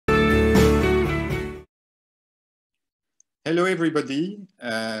Hello, everybody.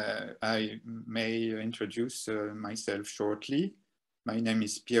 I may introduce myself shortly. My name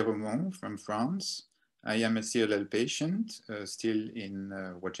is Pierre Aumont from France. I am a CLL patient, still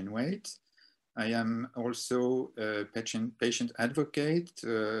in watch and wait. I am also a patient advocate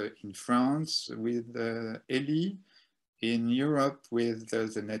in France with ELLyE, in Europe with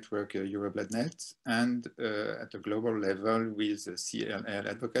the network EuroBloodNet, and at a global level with the CLL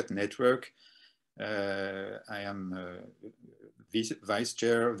Advocate Network. I am vice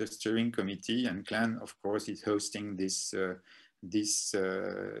chair of the steering committee, and CLAN, of course, is hosting this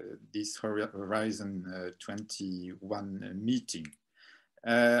Horizon 21 meeting.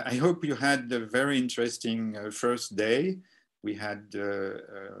 I hope you had a very interesting first day. We had,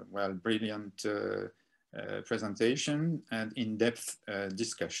 well, brilliant presentation and in-depth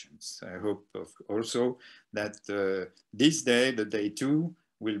discussions. I hope also that this day, the day 2,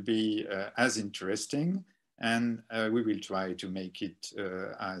 will be as interesting, and we will try to make it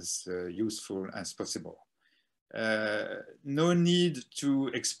as useful as possible. No need to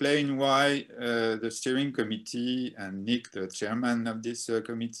explain why the steering committee and Nick, the chairman of this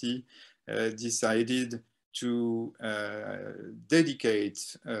committee, decided to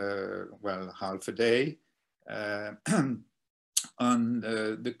dedicate, well, half a day on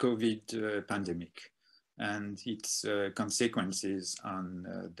the COVID pandemic and its consequences on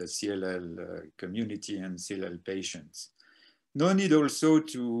the CLL community and CLL patients. No need also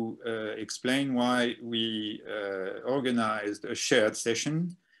to explain why we organized a shared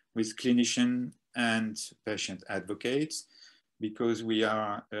session with clinicians and patient advocates, because we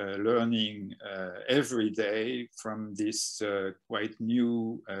are learning every day from this quite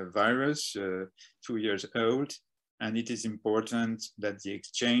new virus, 2 years old. And it is important that the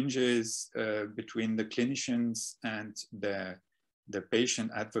exchanges between the clinicians and the patient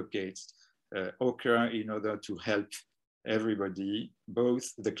advocates occur in order to help everybody,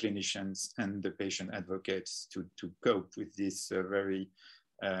 both the clinicians and the patient advocates, to cope with this very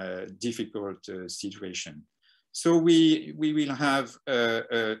difficult situation. So we will have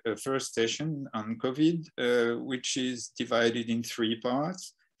a first session on COVID, which is divided in 3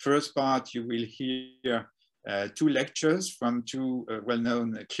 parts. First part, you will hear 2 lectures from 2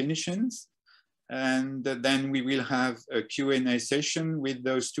 well-known clinicians. And then we will have a Q&A session with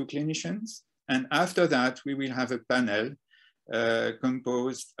those 2 clinicians. And after that, we will have a panel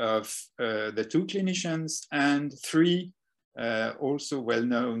composed of the 2 clinicians and 3 also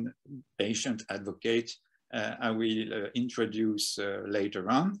well-known patient advocates I will introduce later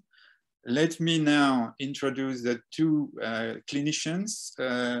on. Let me now introduce the 2 clinicians.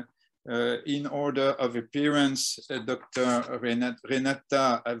 In order of appearance, Dr.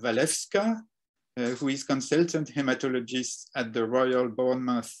 Renata Walewska, who is consultant hematologist at the Royal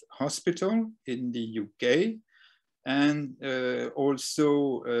Bournemouth Hospital in the UK, and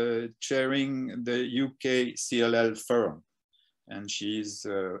also chairing the UK CLL Forum. And she's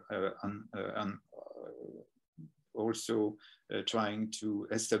also trying to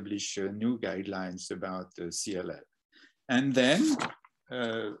establish new guidelines about CLL. And then,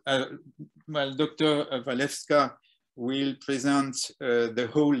 well, Dr. Walewska will present the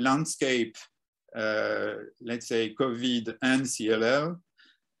whole landscape, let's say COVID and CLL.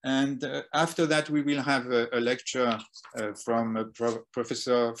 And after that, we will have a lecture from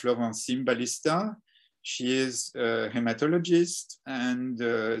Professor Florence Cymbalista. She is a hematologist and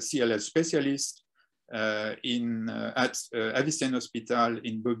CLL specialist at Avicenne Hospital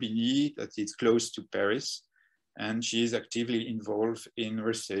in Bobigny, that is close to Paris. And she is actively involved in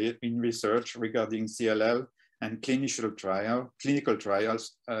research regarding CLL and clinical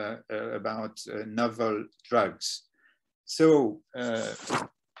trials about novel drugs. So,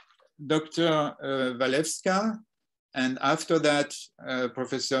 Dr. Walewska, and after that,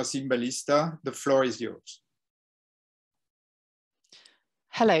 Professor Cymbalista, the floor is yours.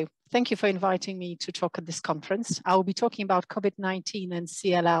 Hello, thank you for inviting me to talk at this conference. I will be talking about COVID-19 and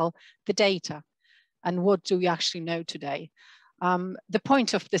CLL, the data, and what do we actually know today. The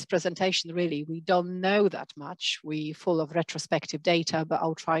point of this presentation, really, we don't know that much. We're full of retrospective data, but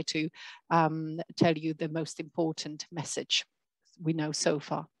I'll try to tell you the most important message we know so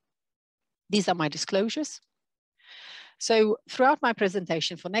far. These are my disclosures. So throughout my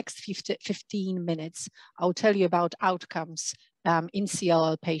presentation, for next 15 minutes, I'll tell you about outcomes in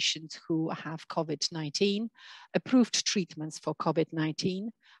CLL patients who have COVID-19, approved treatments for COVID-19,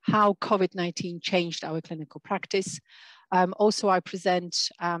 how COVID-19 changed our clinical practice. Also, I present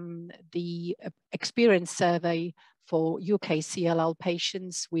the experience survey for UK CLL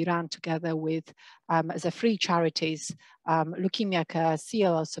patients. We ran together with, as a free charities, Leukemia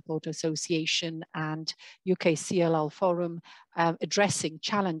CLL Support Association and UK CLL Forum, addressing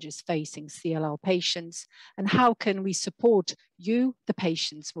challenges facing CLL patients and how can we support you, the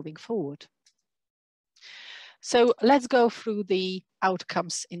patients, moving forward. So let's go through the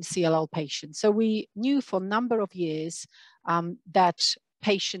outcomes in CLL patients. So we knew for a number of years that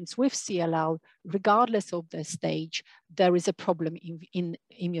patients with CLL, regardless of their stage, there is a problem in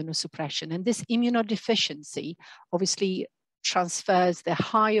immunosuppression. And this immunodeficiency obviously transfers the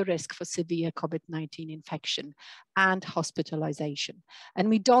higher risk for severe COVID-19 infection and hospitalization. And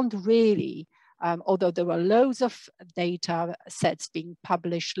we don't really, although there are loads of data sets being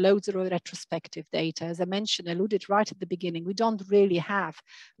published, loads of retrospective data, as I mentioned, alluded right at the beginning, we don't really have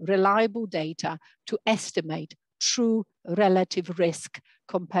reliable data to estimate true relative risk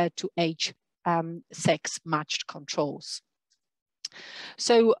compared to age, sex matched controls.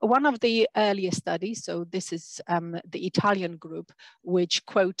 So one of the earlier studies, so this is the Italian group, which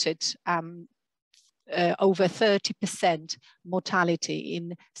quoted over 30% mortality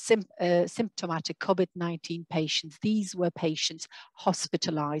in symptomatic COVID-19 patients. These were patients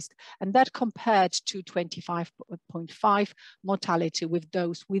hospitalized, and that compared to 25.5 mortality with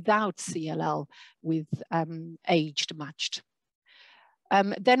those without CLL, with aged matched.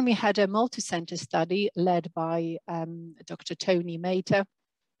 Then we had a multi-center study led by Dr. Tony Mater,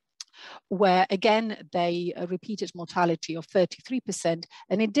 where again, they repeated mortality of 33%.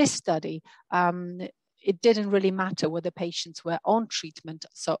 And in this study, it didn't really matter whether patients were on treatment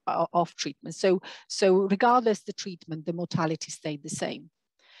or off treatment. So regardless the treatment, the mortality stayed the same.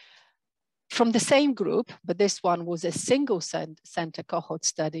 From the same group, but this one was a single center cohort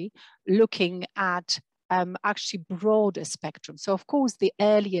study looking at actually broader spectrum. So of course, the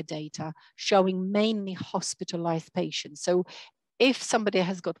earlier data showing mainly hospitalized patients. So if somebody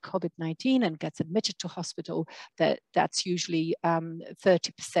has got COVID-19 and gets admitted to hospital, that's usually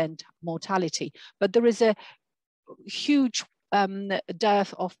 30% mortality. But there is a huge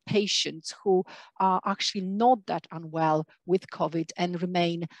dearth of patients who are actually not that unwell with COVID and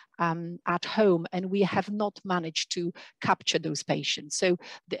remain at home, and we have not managed to capture those patients. So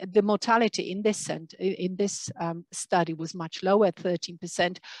the mortality in this study was much lower,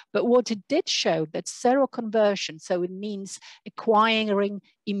 13%, but what it did show that seroconversion, so it means acquiring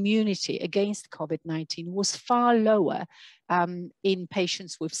immunity against COVID-19, was far lower in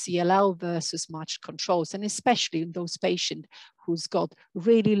patients with CLL versus matched controls, and especially in those patients who's got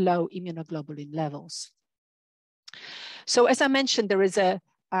really low immunoglobulin levels. So as I mentioned, there is a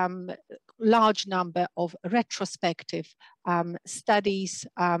large number of retrospective studies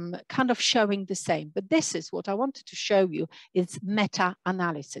kind of showing the same, but this is what I wanted to show you is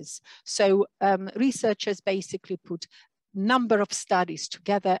meta-analysis. So researchers basically put number of studies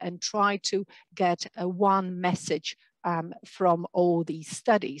together and try to get one message from all these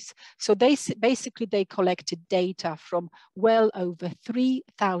studies. So they collected data from well over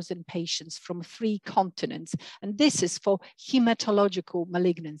 3,000 patients from 3 continents. And this is for hematological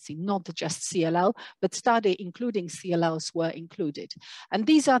malignancy, not just CLL, but study including CLLs were included. And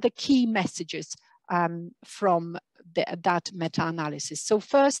these are the key messages from that meta-analysis. So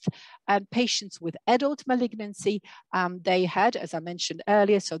first, patients with adult malignancy, they had, as I mentioned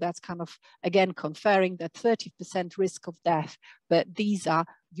earlier, so that's kind of, again, conferring that 30% risk of death, but these are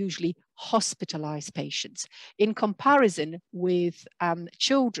usually hospitalized patients. In comparison with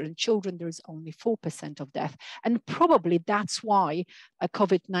children, there is only 4% of death. And probably that's why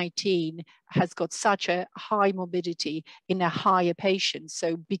COVID-19 has got such a high morbidity in a higher patient.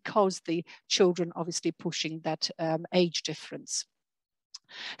 So because the children obviously pushing that age difference.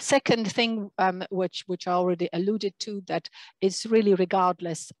 Second thing, which I already alluded to, that is really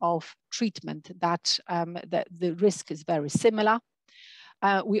regardless of treatment, that the risk is very similar.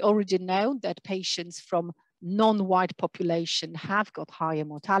 We already know that patients from non-white population have got higher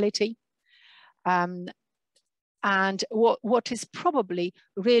mortality. And what is probably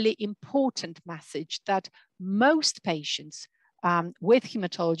really important message that most patients with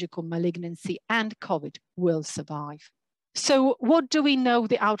hematological malignancy and COVID will survive. So what do we know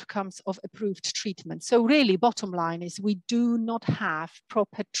the outcomes of approved treatment? So really, bottom line is we do not have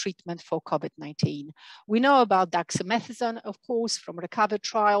proper treatment for COVID-19. We know about dexamethasone, of course, from RECOVER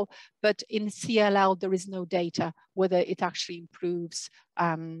trial, but in CLL, there is no data whether it actually improves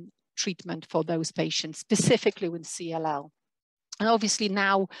treatment for those patients, specifically with CLL. And obviously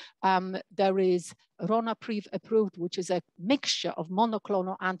now there is Ronapreve approved, which is a mixture of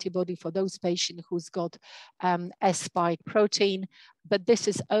monoclonal antibody for those patients who's got S-spike protein, but this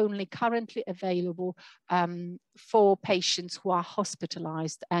is only currently available for patients who are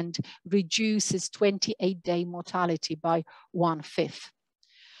hospitalized and reduces 28-day mortality by 1/5.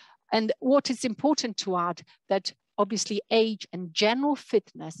 And what is important to add that obviously age and general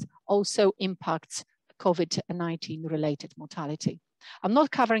fitness also impacts COVID-19 related mortality. I'm not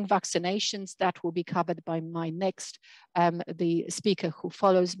covering vaccinations. That will be covered by my next, the speaker who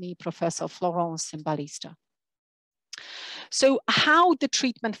follows me, Professor Florence Cymbalista. So how the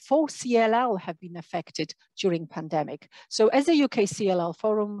treatment for CLL have been affected during pandemic. So as a UK CLL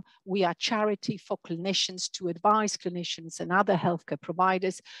Forum, we are charity for clinicians to advise clinicians and other healthcare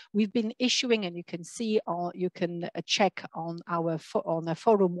providers. We've been issuing, and you can see, or you can check on our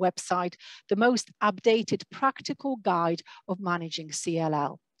forum website, the most updated practical guide of managing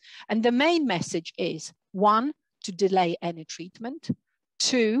CLL. And the main message is, 1, to delay any treatment.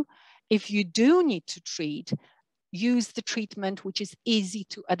 2, if you do need to treat, use the treatment which is easy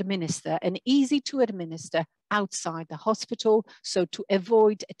to administer and easy to administer outside the hospital, so to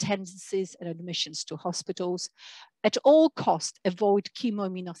avoid attendances and admissions to hospitals. At all costs, avoid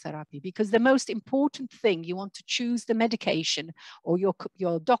chemoimmunotherapy, because the most important thing, you want to choose the medication, or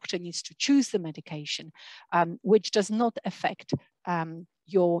your doctor needs to choose the medication which does not affect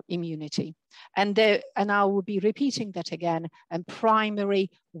your immunity. And I will be repeating that again, and primary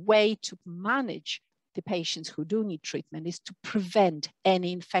way to manage the patients who do need treatment is to prevent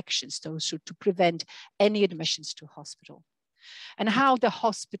any infections, so to prevent any admissions to hospital. And how the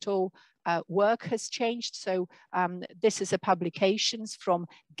hospital work has changed. So this is a publications from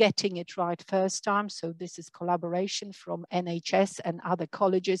Getting It Right First Time. So this is collaboration from NHS and other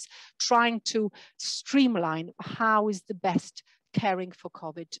colleges trying to streamline how is the best caring for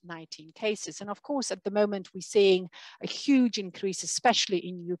COVID-19 cases. And of course, at the moment, we're seeing a huge increase, especially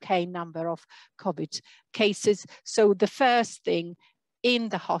in UK, number of COVID cases. So the first thing in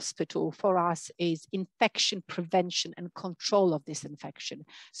the hospital for us is infection prevention and control of this infection.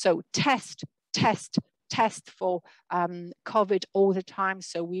 So test for COVID all the time.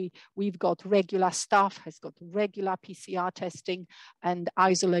 So we've got regular staff has got regular PCR testing and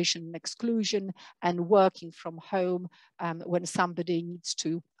isolation and exclusion, and working from home when somebody needs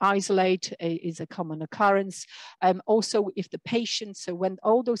to isolate is a common occurrence. Also, if the patients, so when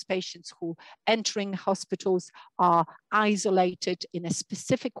all those patients who entering hospitals are isolated in a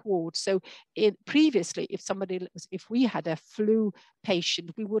specific ward. So previously, if we had a flu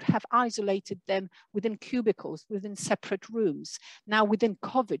patient, we would have isolated them within cubicles, within separate rooms. Now within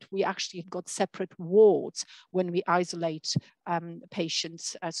COVID, we actually have got separate wards when we isolate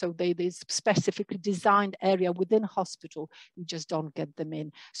patients. So there's specifically designed area within hospital, you just don't get them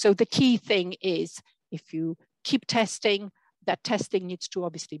in. So the key thing is, if you keep testing, that testing needs to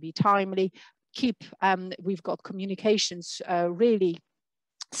obviously be timely. We've got communications really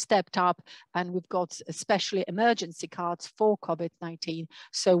stepped up, and we've got especially emergency cards for COVID-19,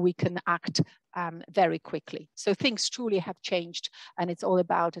 so we can act very quickly. So things truly have changed, and it's all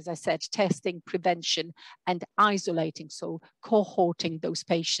about, as I said, testing, prevention, and isolating, so cohorting those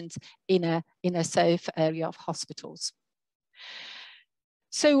patients in a safe area of hospitals.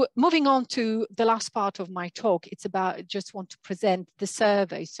 So moving on to the last part of my talk, it's about, I just want to present the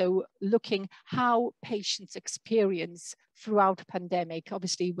survey. So looking how patients experience throughout the pandemic.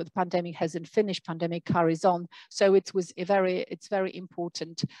 Obviously, with the pandemic hasn't finished, pandemic carries on. So it's very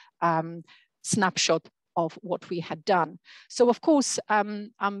important snapshot of what we had done. So of course,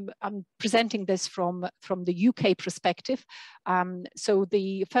 I'm presenting this from the UK perspective. So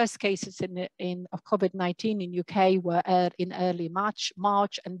the first cases of COVID-19 in UK were in early March,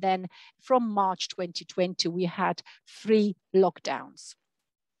 and then from March 2020, we had 3 lockdowns.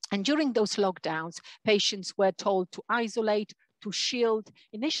 And during those lockdowns, patients were told to isolate, to shield.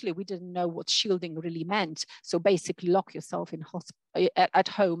 Initially, we didn't know what shielding really meant. So basically lock yourself at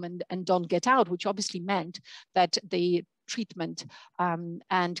home and don't get out, which obviously meant that the treatment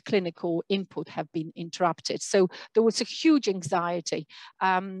and clinical input have been interrupted. So there was a huge anxiety.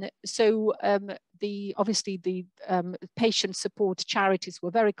 Obviously the patient support charities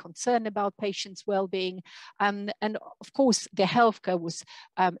were very concerned about patients' well-being, and of course the healthcare was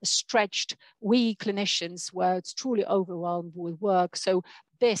stretched. We clinicians were truly overwhelmed with work, so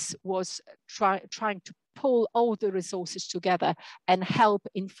this was trying to pull all the resources together and help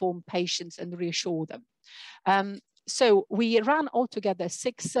inform patients and reassure them. So we ran altogether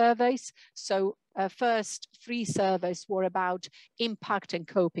 6 surveys. So first 3 surveys were about impact and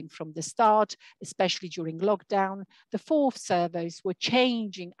coping from the start, especially during lockdown. The 4th surveys were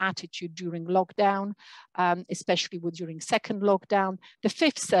changing attitude during lockdown, especially during second lockdown. The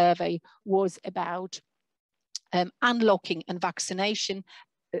 5th survey was about unlocking and vaccination.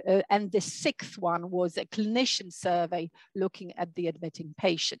 And the 6th one was a clinician survey looking at the admitting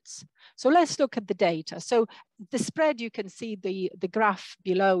patients. So let's look at the data. So the spread, you can see the graph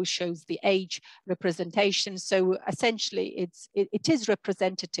below shows the age representation. So essentially it is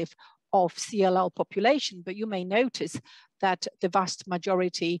representative of CLL population, but you may notice that the vast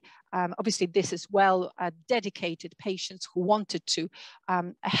majority, obviously this is dedicated patients who wanted to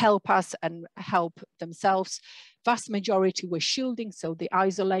help us and help themselves. Vast majority were shielding, so the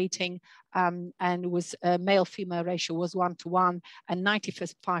isolating, and was male-female ratio was 1:1, and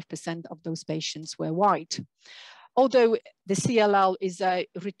 95% of those patients were white. Although the CLL is a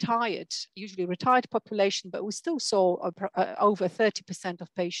usually retired population, but we still saw over 30%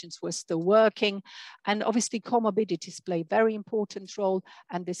 of patients were still working. And obviously comorbidities play a very important role,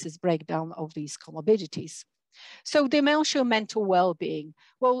 and this is breakdown of these comorbidities. So the mental well-being,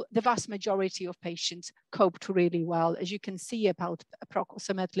 well, the vast majority of patients coped really well. As you can see, about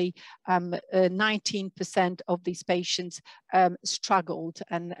approximately 19% of these patients struggled,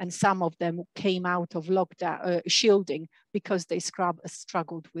 and some of them came out of lockdown shielding because they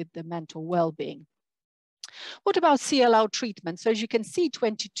struggled with the mental well-being. What about CLL treatment? So as you can see,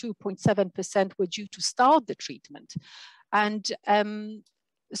 22.7% were due to start the treatment. And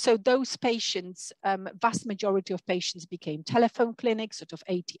so those patients, vast majority of patients became telephone clinics, sort of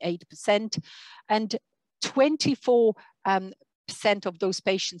 88%, and 24% of those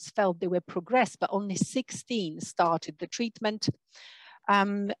patients felt they were progressed, but only 16 started the treatment.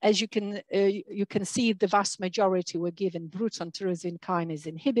 As you can see, the vast majority were given Bruton tyrosine kinase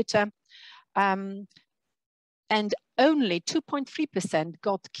inhibitor. And only 2.3%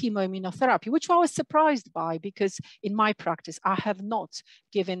 got chemoimmunotherapy, which I was surprised by, because in my practice, I have not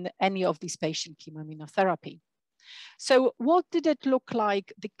given any of these patients chemoimmunotherapy. So what did it look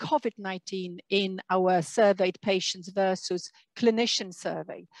like, the COVID-19 in our surveyed patients versus clinician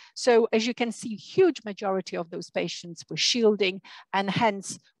survey? So as you can see, huge majority of those patients were shielding, and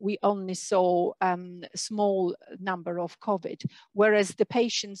hence we only saw a small number of COVID, whereas the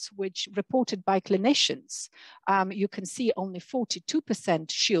patients which reported by clinicians, you can see only 42%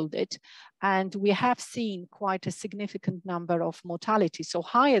 shielded, and we have seen quite a significant number of mortality, so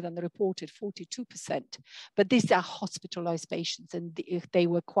higher than the reported 42%. But these are hospitalized patients, and they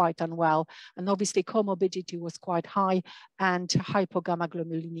were quite unwell. And obviously comorbidity was quite high, and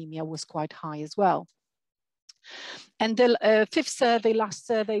hypogammaglobulinemia was quite high as well. And the 5th survey, last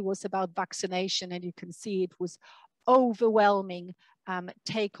survey, was about vaccination, and you can see it was overwhelming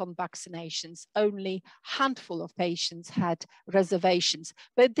take on vaccinations. Only a handful of patients had reservations.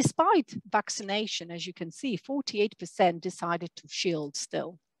 But despite vaccination, as you can see, 48% decided to shield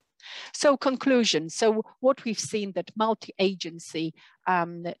still. So conclusion, so what we've seen that multi-agency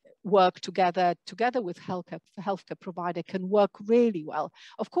work together with healthcare provider can work really well.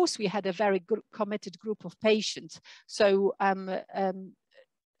 Of course, we had a very good committed group of patients, so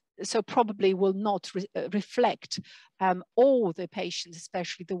so probably will not reflect all the patients,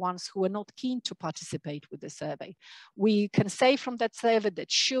 especially the ones who are not keen to participate with the survey. We can say from that survey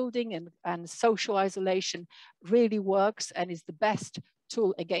that shielding and social isolation really works and is the best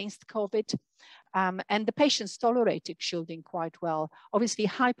tool against COVID. And the patients tolerated shielding quite well. Obviously,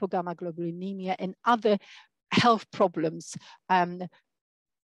 hypogammaglobulinemia and other health problems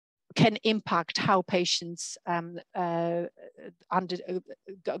can impact how patients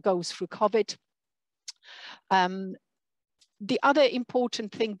goes through COVID. The other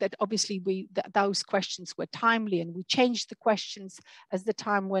important thing that obviously those questions were timely, and we changed the questions as the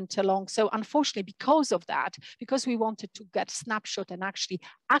time went along. So unfortunately, because of that, because we wanted to get a snapshot and actually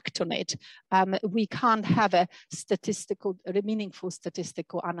act on it, we can't have a meaningful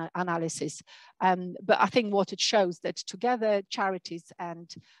statistical analysis. But I think what it shows that together, charities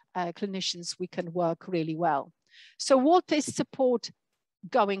and clinicians, we can work really well. So what is support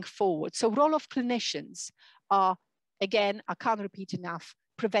going forward? So role of clinicians are, again, I can't repeat enough,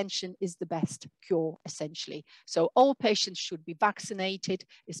 prevention is the best cure, essentially. So all patients should be vaccinated,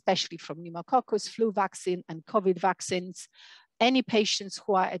 especially from pneumococcus, flu vaccine, and COVID vaccines. Any patients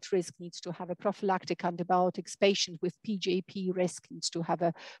who are at risk needs to have a prophylactic antibiotics. Patient with PJP risk needs to have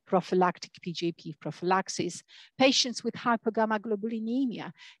a prophylactic PJP prophylaxis. Patients with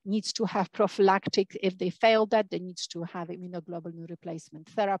hypogammaglobulinemia needs to have prophylactic. If they fail that, they needs to have immunoglobulin replacement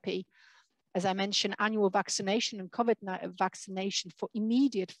therapy. As I mentioned, annual vaccination and COVID vaccination for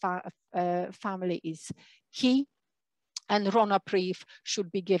immediate family is key. And Ronapreve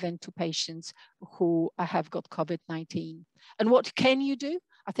should be given to patients who have got COVID-19. And what can you do?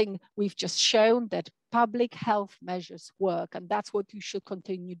 I think we've just shown that public health measures work, and that's what you should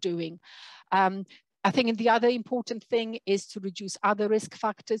continue doing. I think the other important thing is to reduce other risk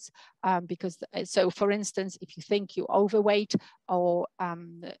factors because, so for instance, if you think you're overweight or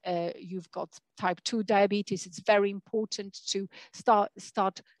you've got type 2 diabetes, it's very important to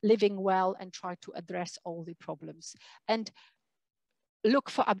start living well and try to address all the problems. And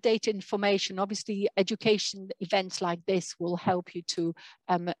look for updated information. Obviously, education events like this will help you to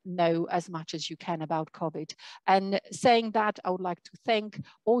know as much as you can about COVID. And saying that, I would like to thank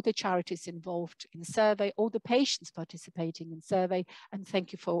all the charities involved in the survey, all the patients participating in the survey, and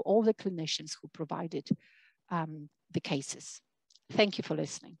thank you for all the clinicians who provided the cases. Thank you for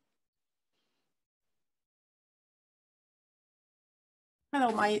listening. Hello,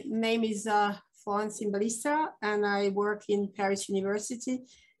 my name is Florence Cymbalista, and I work in Paris University.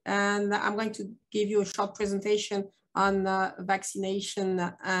 And I'm going to give you a short presentation on vaccination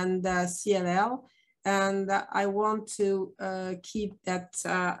and CLL. And I want to keep that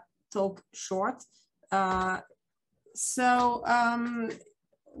talk short. We all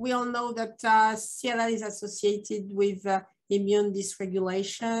know that CLL is associated with immune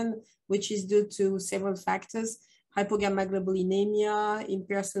dysregulation, which is due to several factors: hypogammaglobulinemia,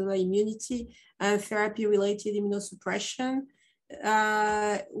 impaired cellular immunity, and therapy-related immunosuppression.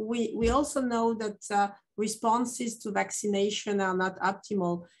 We also know that responses to vaccination are not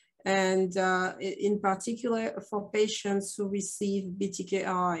optimal, and in particular for patients who receive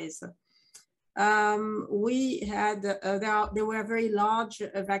BTKIs. There were very large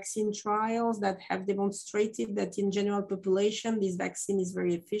vaccine trials that have demonstrated that in general population, this vaccine is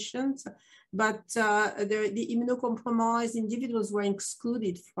very efficient, but the immunocompromised individuals were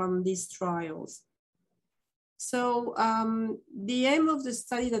excluded from these trials. So the aim of the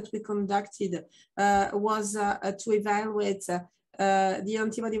study that we conducted was to evaluate the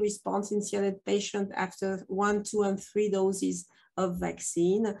antibody response in CLL patients after 1, 2, and 3 doses of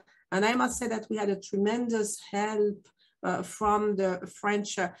vaccine. And I must say that we had a tremendous help from the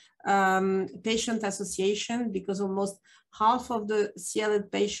French Patient Association, because almost half of the CLL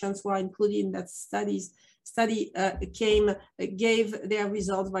patients who are included in that study gave their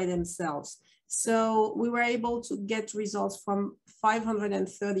results by themselves. So we were able to get results from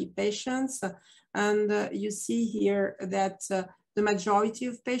 530 patients. And you see here that the majority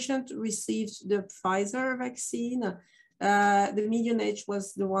of patients received the Pfizer vaccine. The median age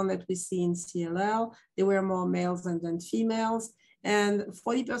was the one that we see in CLL. There were more males than females. And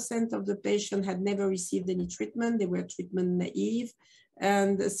 40% of the patients had never received any treatment. They were treatment naive.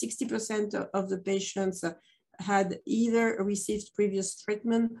 And 60% of the patients had either received previous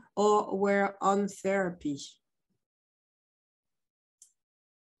treatment or were on therapy.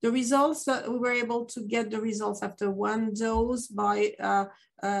 The results, we were able to get the results after 1 dose by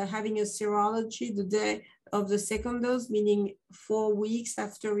having a serology the day of the second dose, meaning 4 weeks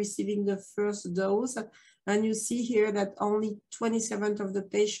after receiving the first dose. And you see here that only 27% of the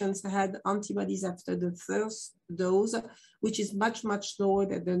patients had antibodies after the first dose, which is much, much lower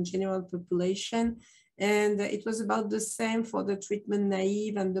than the general population. And it was about the same for the treatment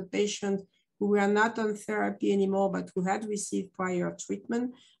naive and the patients who were not on therapy anymore, but who had received prior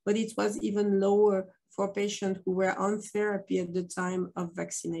treatment. But it was even lower for patients who were on therapy at the time of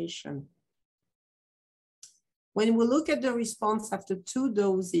vaccination. When we look at the response after 2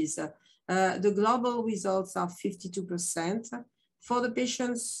 doses, the global results are 52%. For the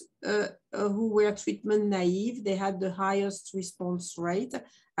patients who were treatment naive, they had the highest response rate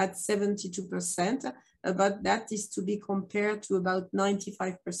at 72%, but that is to be compared to about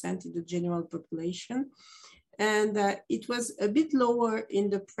 95% in the general population. And it was a bit lower in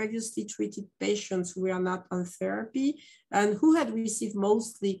the previously treated patients who were not on therapy and who had received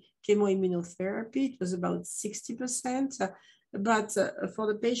mostly chemoimmunotherapy. It was about 60%, but for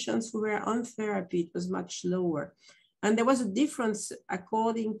the patients who were on therapy, it was much lower. And there was a difference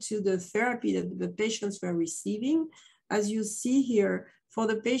according to the therapy that the patients were receiving. As you see here, for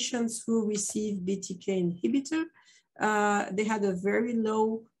the patients who received BTK inhibitor, they had a very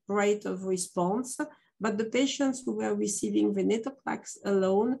low rate of response, but the patients who were receiving venetoclax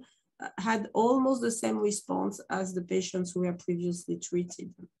alone had almost the same response as the patients who were previously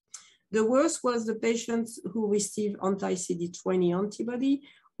treated. The worst was the patients who received anti-CD20 antibody,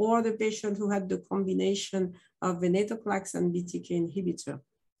 or the patient who had the combination of venetoclax and BTK inhibitor.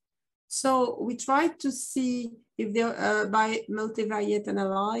 So we tried to see if there, by multivariate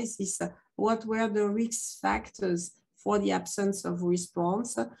analysis, what were the risk factors for the absence of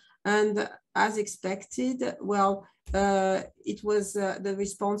response. And as expected, well, the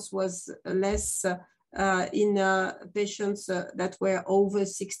response was less in patients that were over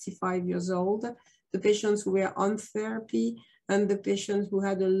 65 years old, the patients who were on therapy, and the patients who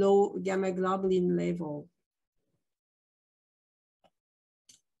had a low gamma globulin level.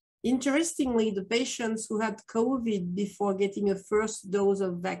 Interestingly, the patients who had COVID before getting a first dose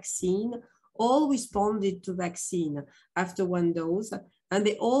of vaccine all responded to vaccine after one dose, and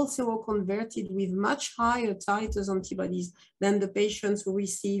they all seroconverted with much higher titers antibodies than the patients who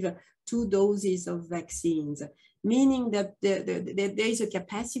receive 2 doses of vaccines, meaning that there is a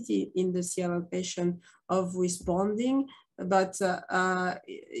capacity in the CLL patient of responding, but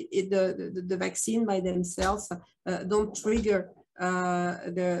the vaccine by themselves don't trigger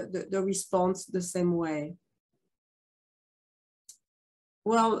the response the same way.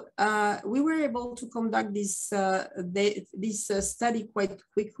 Well, we were able to conduct this study quite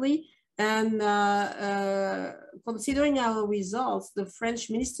quickly, and considering our results, the French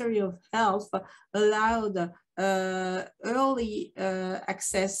Ministry of Health allowed early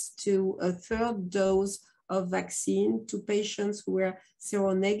access to a 3rd dose of vaccine to patients who were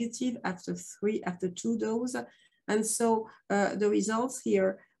seronegative after 2 doses. And so the results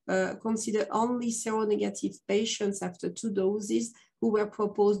here consider only seronegative patients after 2 doses who were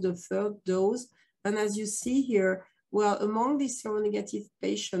proposed the 3rd dose. And as you see here, well, among these seronegative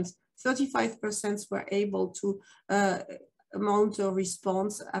patients, 35% were able to mount a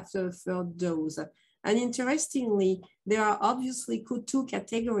response after a 3rd dose. And interestingly, there are obviously 2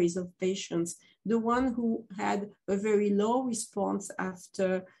 categories of patients. The one who had a very low response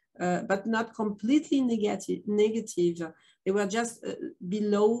after, but not completely negative. They were just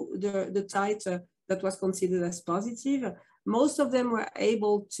below the titer that was considered as positive. Most of them were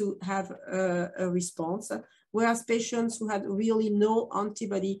able to have a response, whereas patients who had really no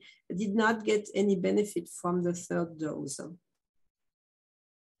antibody did not get any benefit from the 3rd dose.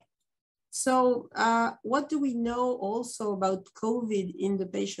 So what do we know also about COVID in the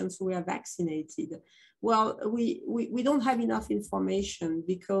patients who were vaccinated? Well, we don't have enough information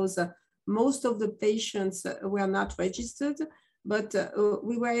because most of the patients were not registered, but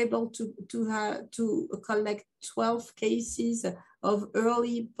we were able to collect 12 cases of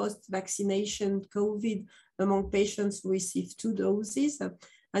early post-vaccination COVID among patients who received 2 doses.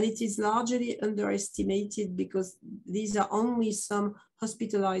 And it is largely underestimated because these are only some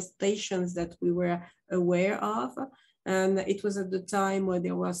hospitalized patients that we were aware of. And it was at the time where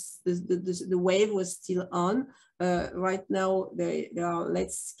there was the wave was still on. Right now, there are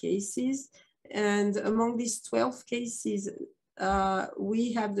less cases. And among these 12 cases,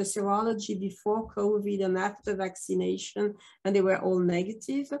 we have the serology before COVID and after vaccination, and they were all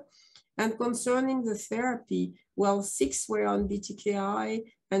negative. And concerning the therapy, well, 6 were on BTKI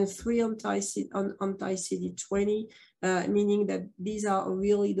and 3 on anti-CD20, meaning that these are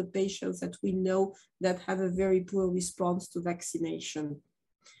really the patients that we know that have a very poor response to vaccination.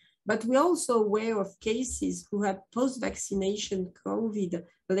 But we're also aware of cases who had post-vaccination COVID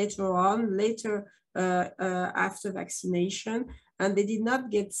later after vaccination, and they did not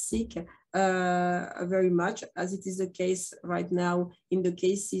get sick very much, as it is the case right now in the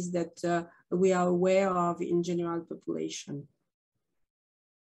cases that we are aware of in general population.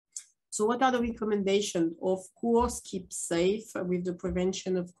 So what are the recommendations? Of course, keep safe with the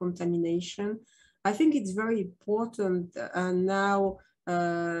prevention of contamination. I think it's very important now,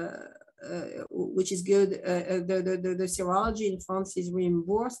 which is good, the serology in France is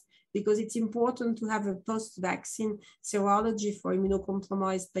reimbursed, because it's important to have a post-vaccine serology for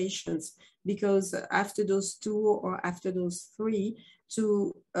immunocompromised patients, because after those 2 or after those 3,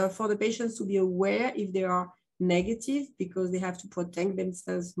 for the patients to be aware if they are negative, because they have to protect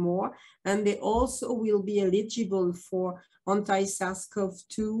themselves more, and they also will be eligible for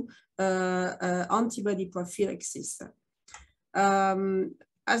anti-SARS-CoV-2 antibody prophylaxis.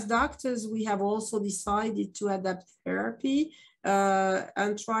 As doctors, we have also decided to adapt therapy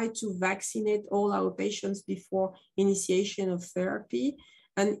and try to vaccinate all our patients before initiation of therapy,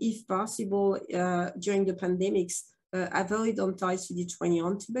 and if possible, during the pandemics, avoid anti-CD20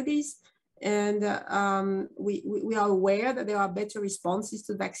 antibodies. And we are aware that there are better responses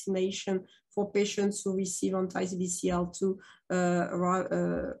to vaccination for patients who receive anti-BCL2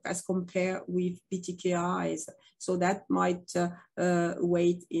 as compared with BTKIs. So that might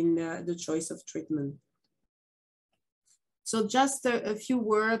weigh in the choice of treatment. So just a few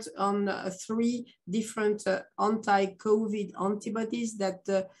words on 3 different anti-COVID antibodies that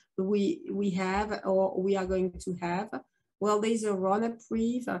we have or we are going to have. Well, there's a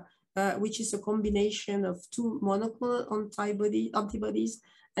Ronapreve, which is a combination of two monoclonal antibodies,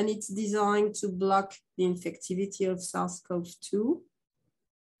 and it's designed to block the infectivity of SARS-CoV-2.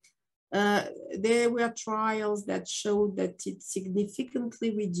 There were trials that showed that it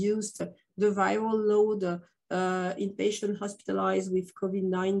significantly reduced the viral load in patients hospitalized with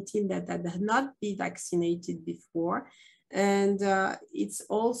COVID-19 that had not been vaccinated before. And it's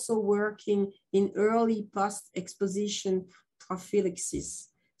also working in early post-exposition prophylaxis.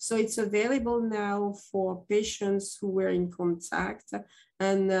 So it's available now for patients who were in contact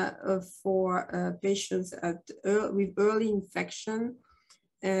and for patients with early infection.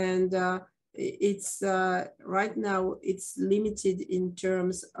 And it's right now it's limited in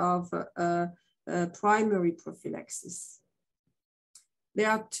terms of primary prophylaxis. There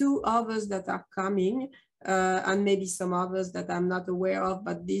are two others that are coming, and maybe some others that I'm not aware of,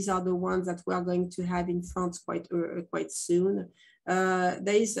 but these are the ones that we are going to have in France quite soon.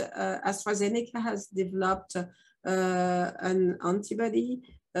 AstraZeneca has developed an antibody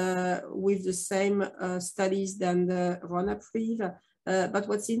with the same studies than the Ronapreve. But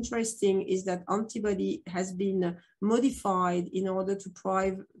what's interesting is that antibody has been modified in order to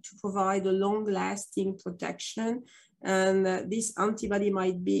provide a long-lasting protection. And this antibody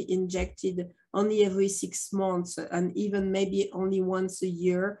might be injected only every 6 months and even maybe only once a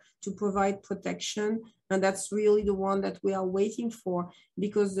year to provide protection. And that's really the one that we are waiting for,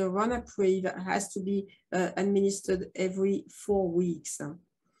 because the Ronapreve has to be administered every 4 weeks.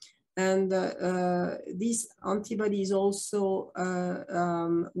 And this antibody is also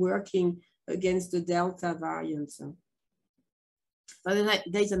working against the Delta variant. But then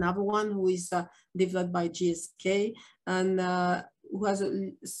there's another one who is developed by GSK and who has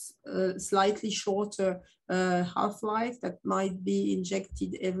a slightly shorter half-life that might be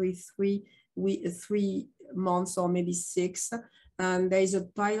injected every 3 months or maybe 6. And there is a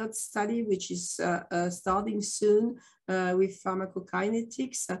pilot study which is starting soon with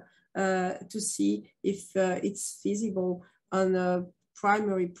pharmacokinetics to see if it's feasible on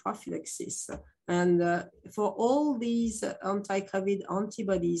primary prophylaxis. And for all these anti-COVID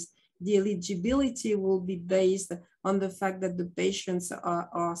antibodies, the eligibility will be based on the fact that the patients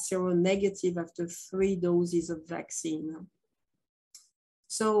are seronegative after 3 doses of vaccine.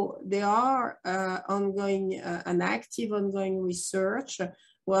 So there are an active ongoing research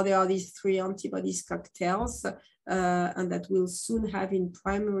where there are these 3 antibodies cocktails and that will soon have in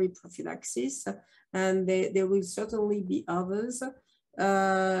primary prophylaxis, and there will certainly be others.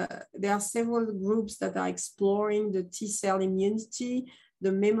 There are several groups that are exploring the T-cell immunity,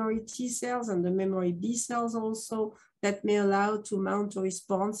 the memory T-cells and the memory B-cells also, that may allow to mount a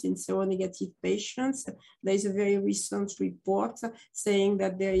response in seronegative patients. There is a very recent report saying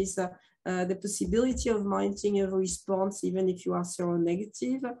that there is the possibility of mounting a response even if you are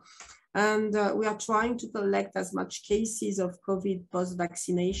seronegative. And we are trying to collect as much cases of COVID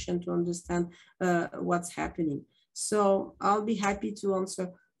post-vaccination to understand what's happening. So I'll be happy to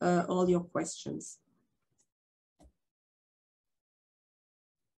answer all your questions.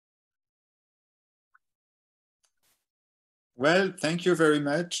 Well, thank you very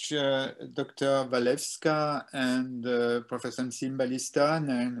much, Dr. Walewska and Professor Cymbalista.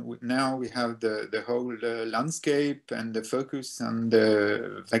 And now we have the whole landscape and the focus on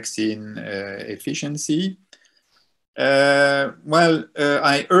the vaccine efficiency. I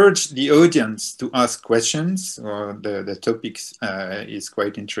urge the audience to ask questions, or the topics is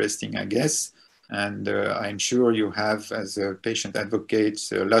quite interesting, I guess. And I'm sure you have, as a patient advocate,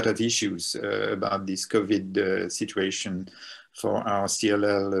 a lot of issues about this COVID situation for our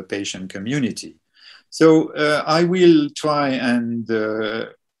CLL patient community. So I will try and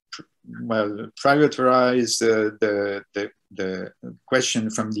prioritize the question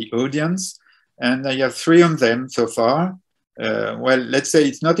from the audience. And I have 3 of them so far. Let's say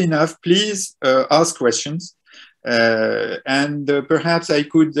it's not enough. Please ask questions. Perhaps I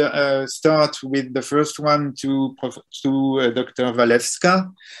could start with the first one to Dr.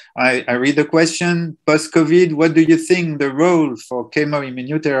 Walewska. I read the question: post-COVID, what do you think the role for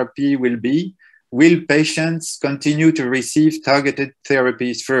chemoimmunotherapy will be? Will patients continue to receive targeted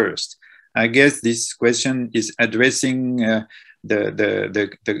therapies first? I guess this question is addressing the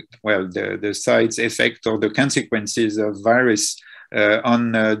side effect or the consequences of virus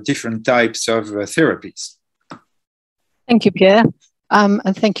on different types of therapies. Thank you, Pierre.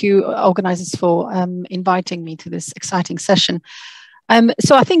 And thank you, organizers, for inviting me to this exciting session.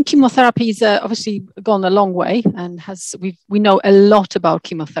 So I think chemotherapy has obviously gone a long way, and we know a lot about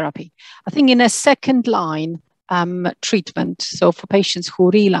chemotherapy. I think in a second line treatment, so for patients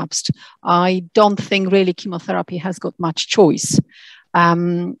who relapsed, I don't think really chemotherapy has got much choice.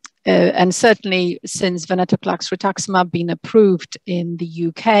 and certainly since venetoclax rituximab been approved in the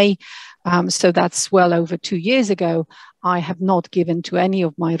UK, so that's well over 2 years ago, I have not given to any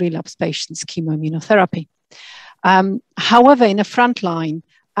of my relapse patients chemoimmunotherapy. However, in a frontline,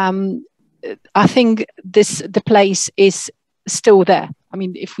 I think the place is still there. I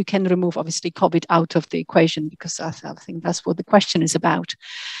mean, if we can remove obviously COVID out of the equation, because I think that's what the question is about.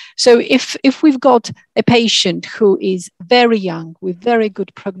 So if we've got a patient who is very young with very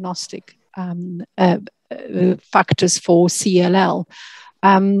good prognostic factors for CLL,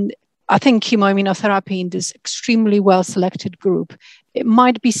 I think chemoimmunotherapy in this extremely well-selected group, it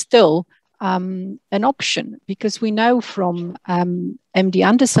might be still an option, because we know from MD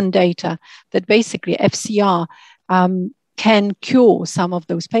Anderson data that basically FCR can cure some of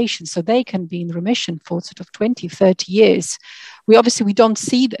those patients, so they can be in remission for sort of 20, 30 years. We don't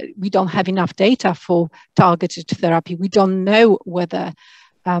see that, we don't have enough data for targeted therapy. We don't know whether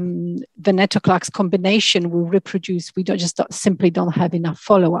venetoclax combination will reproduce. We simply don't have enough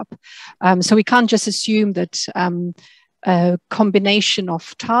follow-up. So we can't just assume that a combination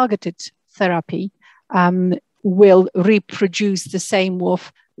of targeted therapy will reproduce the same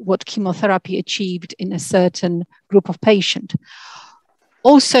with what chemotherapy achieved in a certain group of patients.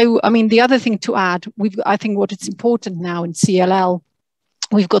 Also, I mean, the other thing to add, I think what it's important now in CLL,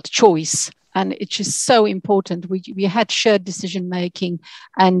 we've got choice, and it's just so important. We had shared decision making,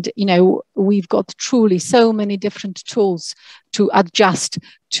 and we've got truly so many different tools to adjust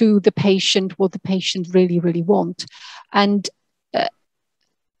to the patient, what the patient really, really want. And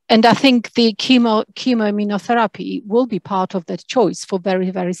I think the chemoimmunotherapy will be part of that choice for very,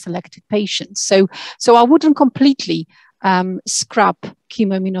 very selected patients. So I wouldn't completely scrap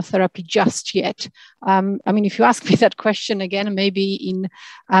chemoimmunotherapy just yet. I mean, if you ask me that question again, maybe in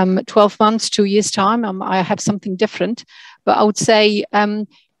 12 months, 2 years' time, I have something different. But I would say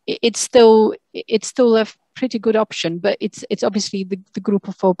it's still a pretty good option. But it's obviously the group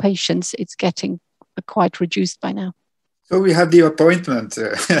of 4 patients, it's getting quite reduced by now. So we have the appointment,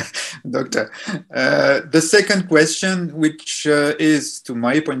 Doctor. The second question, which is, to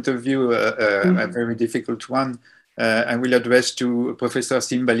my point of view, a very difficult one, I will address to Professor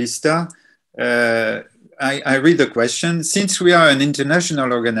Cymbalista. I read the question. Since we are an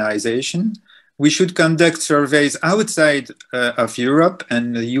international organization, we should conduct surveys outside of Europe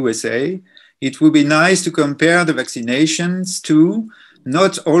and the USA. It would be nice to compare the vaccinations to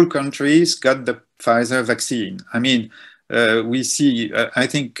not all countries got the Pfizer vaccine. I mean, we see, I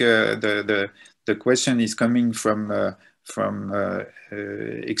think the question is coming from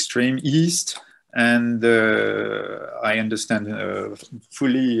extreme East, and I understand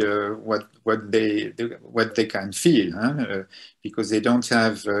fully what they can feel, because they don't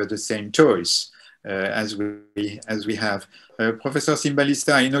have the same choice as we have. Professor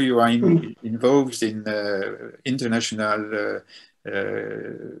Cymbalista, I know you are involved in international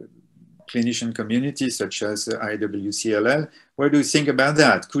clinician communities such as IWCLL. What do you think about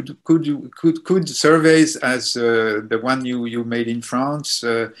that? Could surveys as the one you made in France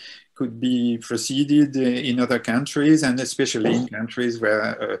could be proceeded in other countries, and especially in countries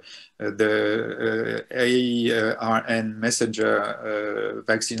where the ARN messenger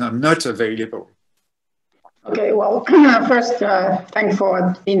vaccine are not available? Okay, well, first, thanks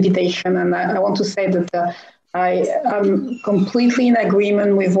for the invitation, and I want to say that I am completely in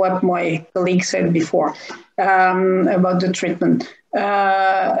agreement with what my colleague said before about the treatment.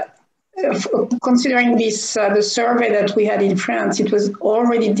 Considering this, the survey that we had in France, it was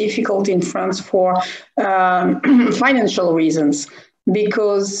already difficult in France for financial reasons,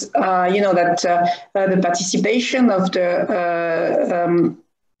 because you know that the participation of the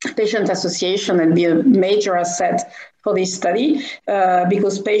patient association had been a major asset for this study,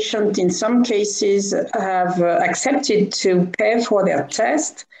 because patients in some cases have accepted to pay for their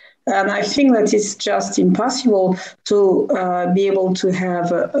test. And I think that it's just impossible to be able to have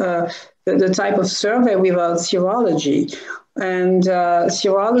the type of survey without serology. And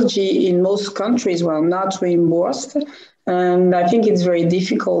serology in most countries were not reimbursed. And I think it's very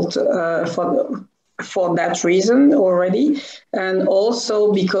difficult for that reason already, and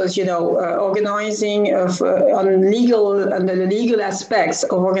also because, you know, organizing of on the legal aspects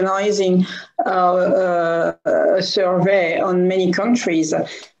of organizing a survey on many countries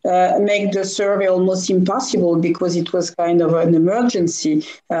make the survey almost impossible, because it was kind of an emergency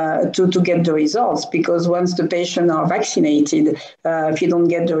to get the results, because once the patients are vaccinated, if you don't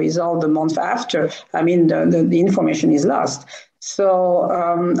get the result the month after, I mean, the information is lost. So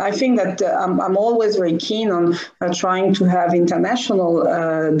I think that I'm always very keen on trying to have international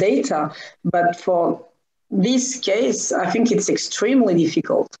data, but for this case, I think it's extremely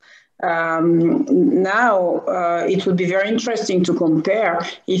difficult. Now, it would be very interesting to compare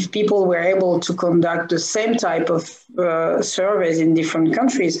if people were able to conduct the same type of surveys in different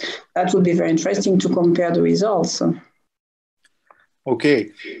countries. That would be very interesting to compare the results.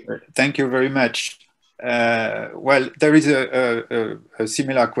 Okay, thank you very much. Well, there is a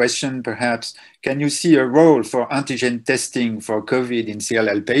similar question, perhaps. Can you see a role for antigen testing for COVID in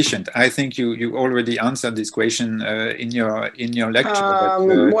CLL patient? I think you already answered this question in your lecture.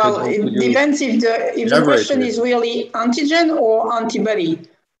 But, well, it depends if the question is really antigen or antibody.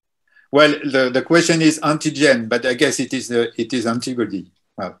 Well, the question is antigen, but I guess it is antibody.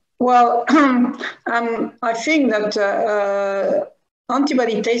 Well, I think that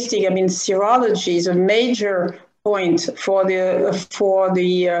antibody testing, I mean, serology is a major point for the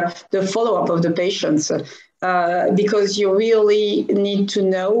follow-up of the patients, because you really need to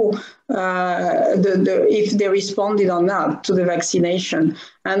know if they responded or not to the vaccination.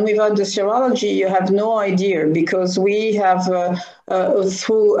 And without the serology, you have no idea, because we have,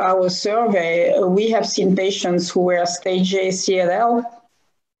 through our survey, we have seen patients who were stage A CLL,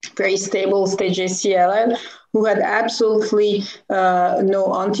 very stable stage A CLL, who had absolutely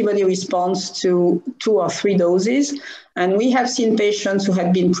no antibody response to 2 or 3 doses. And we have seen patients who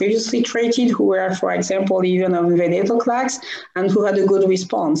had been previously treated, who were, for example, even on venetoclax, and who had a good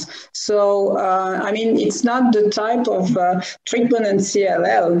response. So, I mean, it's not the type of treatment in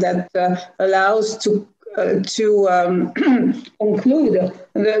CLL that allows to conclude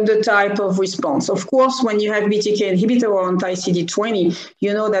the type of response. Of course, when you have BTK inhibitor or anti-CD20,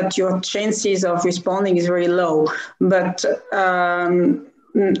 you know that your chances of responding is very low. But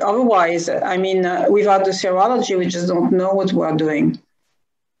otherwise, I mean, without the serology, we just don't know what we're doing.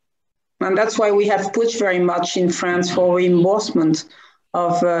 And that's why we have pushed very much in France for reimbursement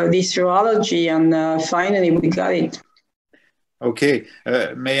of this serology, and finally we got it. Okay,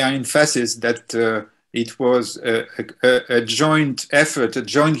 may I emphasize that it was a joint effort, a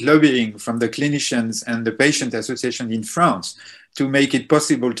joint lobbying from the clinicians and the patient association in France to make it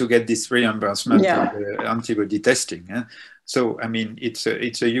possible to get this reimbursement of the antibody testing. So, I mean, it's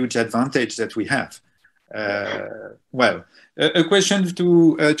a huge advantage that we have. Well, a question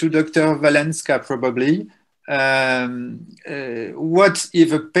to Dr. Walewska, probably. What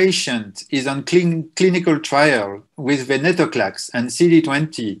if a patient is on clinical trial with venetoclax and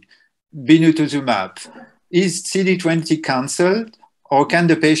CD20, binutuzumab? Is CD20 cancelled, or can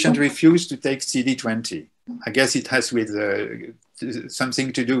the patient refuse to take CD20? I guess it has with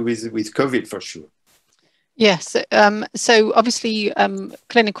something to do with COVID for sure. Yes. So obviously,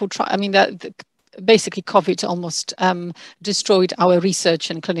 clinical trial. I mean, basically COVID almost destroyed our research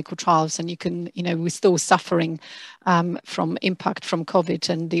and clinical trials, and we're still suffering from impact from COVID,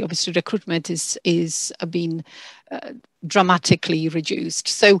 and the obviously recruitment is being dramatically reduced.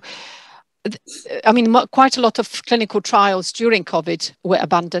 So, I mean, quite a lot of clinical trials during COVID were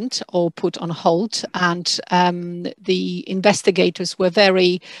abandoned or put on hold, and the investigators were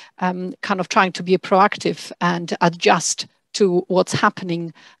very kind of trying to be proactive and adjust to what's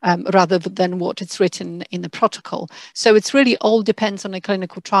happening rather than what it's written in the protocol. So it's really all depends on a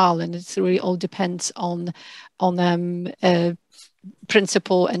clinical trial, and it's really all depends on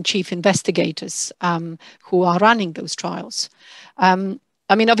principal and chief investigators who are running those trials.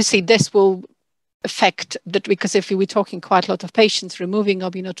 I mean, obviously, this will affect that, because if we're talking quite a lot of patients, removing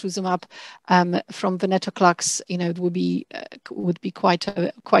obinutuzumab from venetoclax, it would be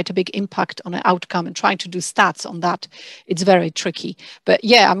quite a big impact on an outcome, and trying to do stats on that, it's very tricky. But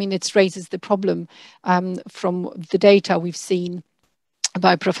yeah, I mean, it raises the problem from the data we've seen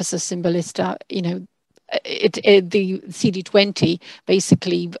by Professor Cymbalista, the CD20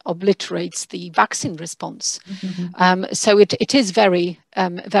 basically obliterates the vaccine response. Mm-hmm. So it is very,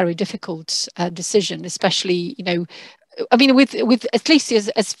 very difficult decision, especially, I mean, with at least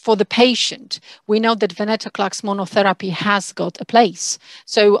as for the patient, we know that venetoclax monotherapy has got a place.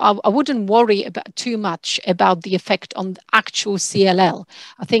 So I wouldn't worry too much about the effect on the actual CLL.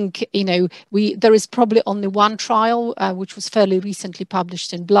 I think, there is probably only one trial, which was fairly recently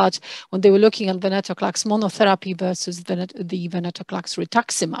published in Blood, when they were looking at venetoclax monotherapy versus the venetoclax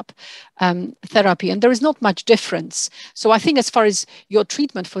rituximab therapy. And there is not much difference. So I think as far as your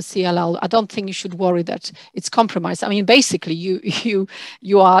treatment for CLL, I don't think you should worry that it's compromised. I mean, basically, you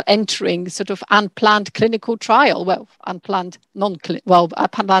are entering sort of unplanned clinical trial, unplanned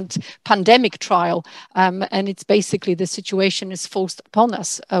pandemic trial, and it's basically the situation is forced upon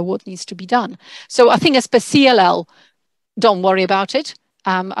us. What needs to be done? So I think as per CLL, don't worry about it.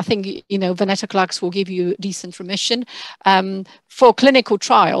 I think venetoclax will give you decent remission. For clinical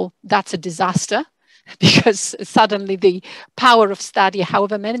trial, that's a disaster. because suddenly the power of study,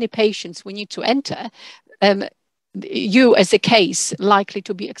 however many patients we need to enter, you as a case likely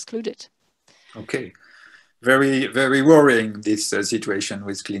to be excluded. Okay. Very, very worrying, this situation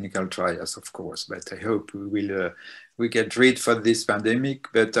with clinical trials, of course, but I hope we get rid for this pandemic,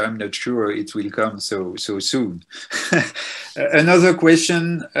 but I'm not sure it will come so soon. Another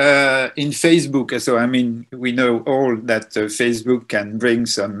question in Facebook. So, I mean, we know all that Facebook can bring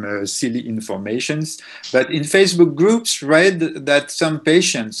some silly informations, but in Facebook groups read that some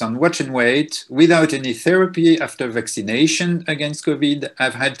patients on watch and wait without any therapy after vaccination against COVID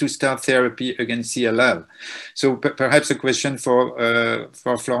have had to start therapy against CLL. So perhaps a question for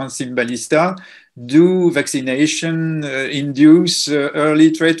Florence Cymbalista. Do vaccination induce early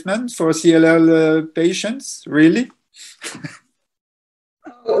treatment for CLL patients, really?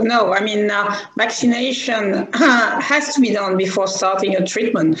 No, I mean, vaccination has to be done before starting a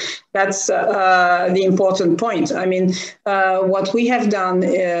treatment. That's the important point. I mean, what we have done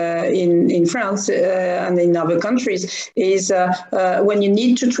in France and in other countries is when you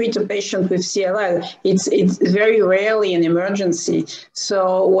need to treat a patient with CLL, it's very rarely an emergency.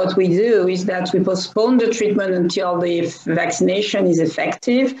 So what we do is that we postpone the treatment until the vaccination is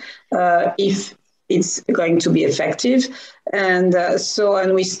effective, if it's going to be effective. And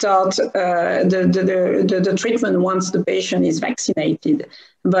and we start the treatment once the patient is vaccinated.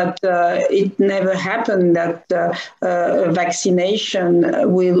 But it never happened that vaccination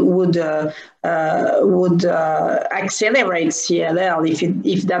would accelerate CLL,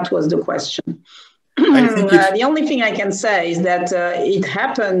 if that was the question. The only thing I can say is that it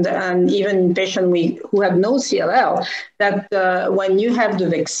happened, and even in patients who had no CLL, that when you have the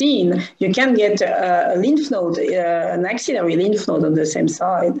vaccine, you can get a lymph node, an axillary lymph node on the same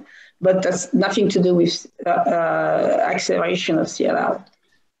side, but that's nothing to do with acceleration of CLL.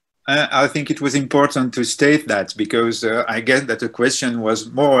 I think it was important to state that, because I guess that the question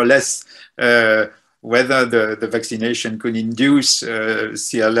was more or less whether the vaccination could induce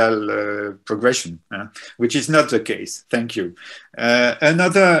CLL progression, which is not the case. Thank you.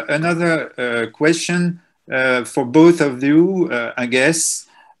 Another question for both of you, I guess.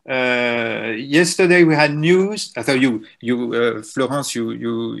 Yesterday we had news. I thought Florence,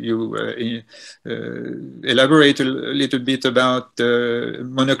 you elaborate a little bit about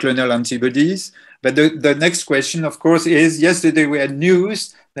monoclonal antibodies. But the next question, of course, is yesterday we had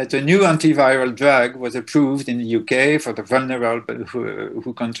news that a new antiviral drug was approved in the UK for the vulnerable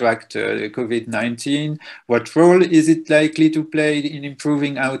who contract COVID-19. What role is it likely to play in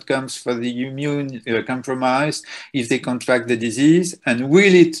improving outcomes for the immune compromised if they contract the disease? And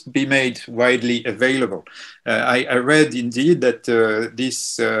will it be made widely available? I read indeed that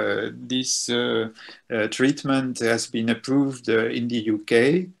this treatment has been approved in the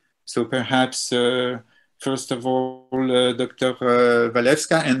UK. So perhaps first of all, Dr.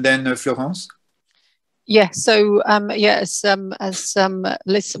 Walewska, and then Florence. Yeah, so yes, as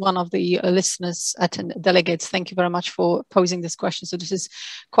one of the listeners delegates, thank you very much for posing this question. So this is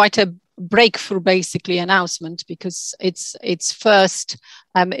quite a breakthrough, basically, announcement, because it's first,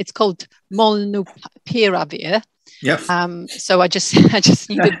 it's called molnupiravir. Yes. So I just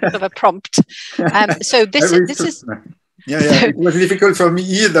needed a bit of a prompt. So this is. Yeah, it was difficult for me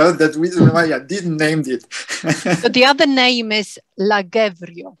either. That's the reason why I didn't name it. So the other name is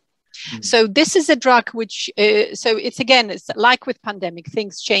Lagevrio. So this is a drug which, so it's like with pandemic,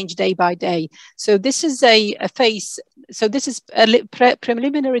 things change day by day. So this is this is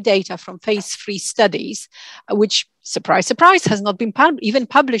preliminary data from phase 3 studies, which, surprise, surprise, has not been even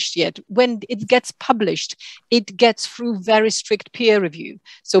published yet. When it gets published, it gets through very strict peer review.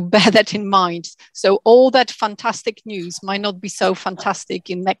 So bear that in mind. So all that fantastic news might not be so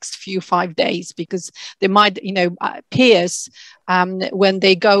fantastic in next 5 days, because they might, peers, when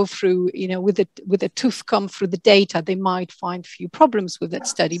they go through, with a tooth comb through the data, they might find few problems with that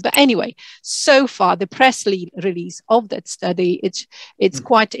study. But anyway, so far the press release of that study, it's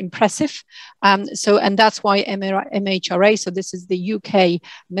quite impressive. And that's why MHRA, so this is the UK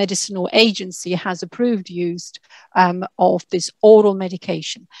Medicinal Agency, has approved use of this oral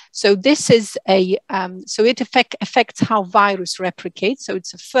medication. So this is so it affects how virus replicates. So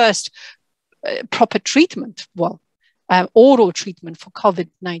it's a first proper treatment, oral treatment for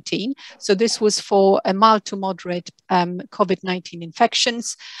COVID-19. So this was for a mild to moderate COVID-19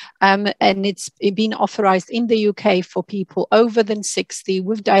 infections. And it's been authorized in the UK for people over than 60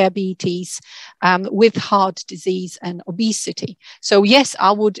 with diabetes, with heart disease and obesity. So yes,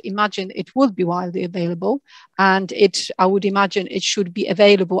 I would imagine it would be widely available. And I would imagine it should be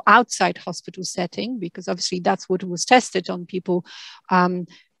available outside hospital setting, because obviously that's what was tested on people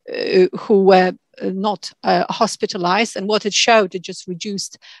who were not hospitalized, and what it showed, it just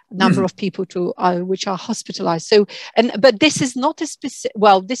reduced the number of people to which are hospitalized. So, but this is not a specific,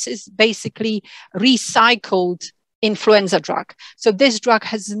 well, this is basically recycled influenza drug. So this drug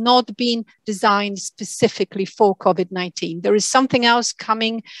has not been designed specifically for COVID-19. There is something else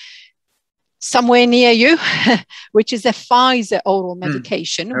coming somewhere near you, which is a Pfizer oral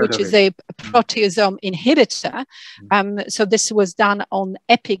medication, which is a proteasome inhibitor. So this was done on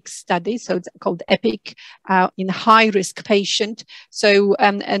EPIC study, so it's called EPIC in high-risk patient. So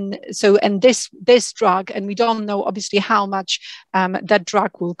and this drug, and we don't know obviously how much that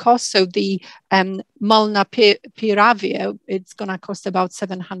drug will cost. So the molnupiravir, it's going to cost about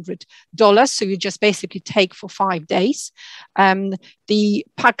 $700. So you just basically take for 5 days. The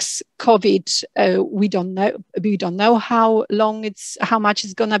Paxlovid, we don't know how much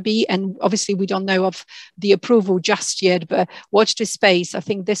it's going to be, and obviously we don't know of the approval just yet. But watch this space. I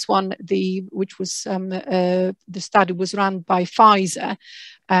think this one, which was the study was run by Pfizer,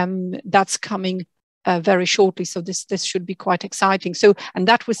 that's coming very shortly. So this should be quite exciting. So, and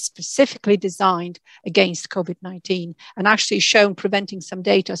that was specifically designed against COVID-19 and actually shown preventing some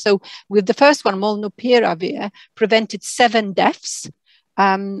data. So with the first one, molnupiravir prevented 7 deaths.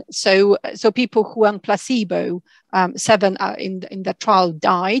 So people who were on placebo, 7 in the trial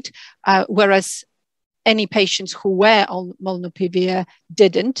died, whereas any patients who were on molnupiravir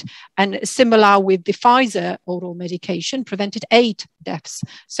didn't. And similar with the Pfizer oral medication, prevented 8 deaths.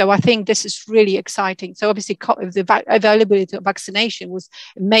 So I think this is really exciting. So obviously the availability of vaccination was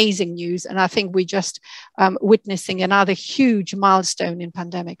amazing news. And I think we're just witnessing another huge milestone in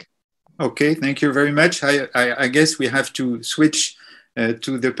pandemic. Okay, thank you very much. I guess we have to switch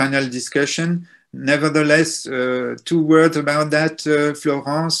to the panel discussion. Nevertheless, 2 words about that,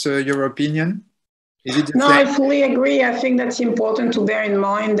 Florence, your opinion? No, I fully agree. I think that's important to bear in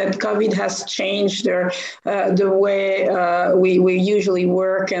mind that COVID has changed the way we usually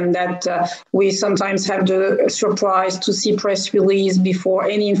work, and that we sometimes have the surprise to see press release before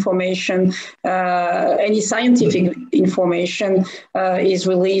any information, any scientific information is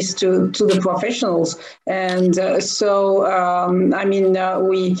released to the professionals. And so, I mean,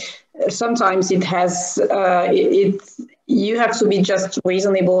 sometimes it has, you have to be just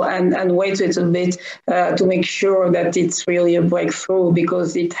reasonable and wait a little bit to make sure that it's really a breakthrough,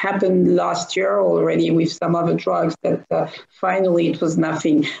 because it happened last year already with some other drugs that finally it was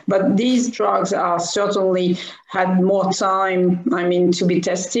nothing. But these drugs are certainly had more time, I mean, to be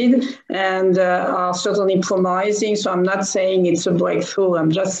tested, and are certainly promising. So I'm not saying it's a breakthrough.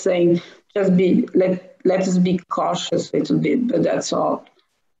 I'm just saying let us be cautious a little bit, but that's all.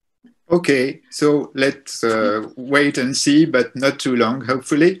 Okay, so let's wait and see, but not too long,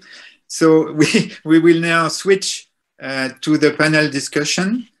 hopefully. So we will now switch to the panel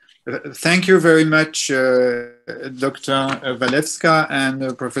discussion. Thank you very much, Dr. Walewska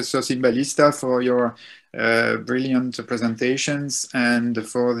and Professor Cymbalista, for your brilliant presentations and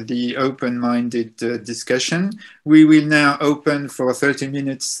for the open-minded discussion. We will now open for 30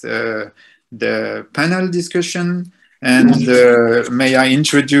 minutes the panel discussion. And may I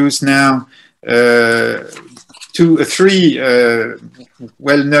introduce now 3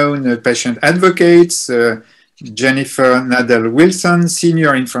 well-known patient advocates, Jennifer Nadal-Wilson,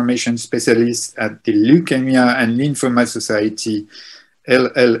 Senior Information Specialist at the Leukemia and Lymphoma Society,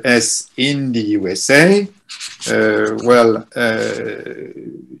 LLS in the USA.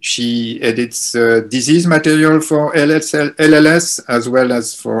 She edits disease material for LLS as well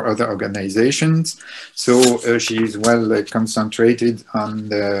as for other organizations. So she is well concentrated on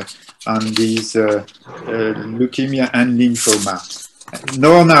these leukemia and lymphoma.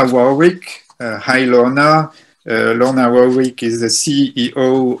 Lorna Warwick. Hi, Lorna. Lorna Warwick is the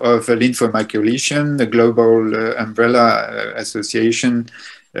CEO of Lymphoma Coalition, the global umbrella association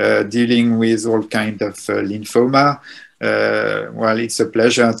dealing with all kinds of lymphoma. Well, it's a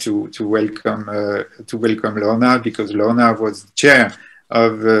pleasure to welcome Lorna, because Lorna was chair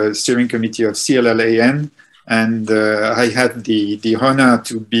of the steering committee of CLL, and I had the honor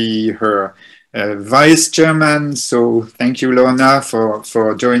to be her vice chairman. So thank you, Lorna,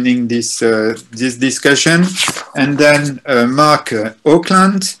 for joining this discussion. And then Mark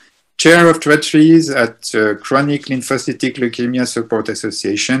Oakland, chair of Treasuries at Chronic Lymphocytic Leukemia Support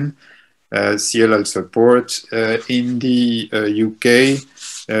Association, CLL support in the UK.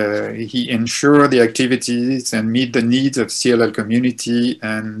 He ensures the activities and meet the needs of CLL community,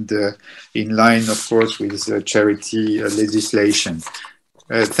 and in line, of course, with charity legislation.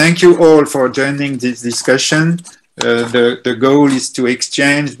 Thank you all for joining this discussion. The goal is to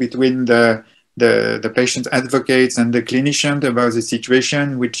exchange between the the patient advocates and the clinician about the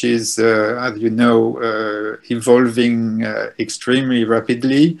situation, which is, as you know, evolving extremely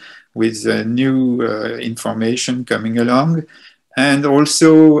rapidly with new information coming along. And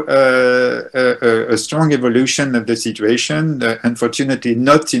also a strong evolution of the situation, unfortunately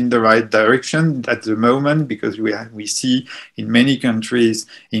not in the right direction at the moment, because we see in many countries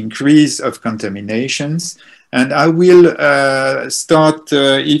increase of contaminations. And I will start,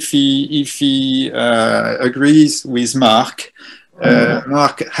 if he agrees with Mark.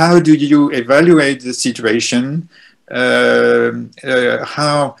 Mark, how do you evaluate the situation?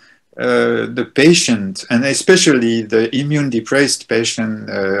 How the patient, and especially the immune-depressed patient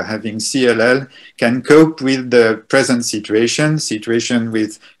having CLL, can cope with the present situation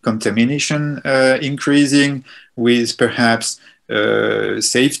with contamination increasing, with perhaps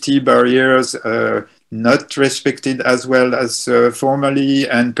safety barriers not respected as well as formerly,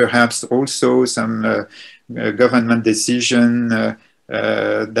 and perhaps also some government decision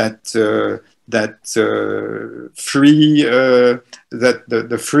that free the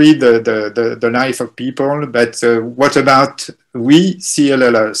life of people. But what about we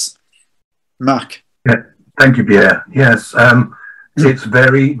CLLers? Mark. Yeah, thank you, Pierre. Yes, it's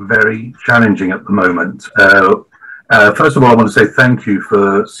very, very challenging at the moment. First of all, I want to say thank you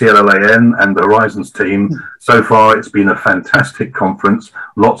for CLLAN and the Horizons team. So far, it's been a fantastic conference,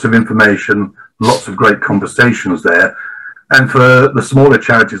 lots of information, lots of great conversations there. And for the smaller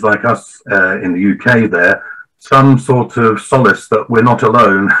charities like us in the UK there, some sort of solace that we're not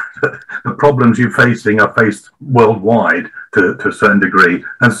alone. The problems you're facing are faced worldwide to a certain degree.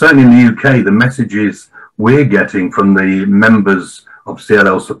 And certainly in the UK, the messages we're getting from the members of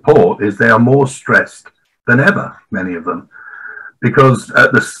CLL support is they are more stressed than ever, many of them. Because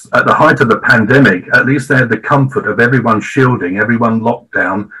at the height of the pandemic, at least they had the comfort of everyone shielding, everyone locked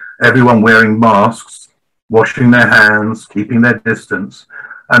down, everyone wearing masks, washing their hands, keeping their distance.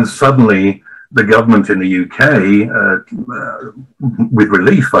 And suddenly the government in the UK, with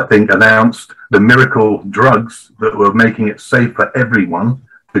relief, I think, announced the miracle drugs that were making it safe for everyone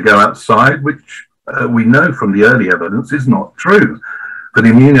to go outside, which we know from the early evidence is not true. For the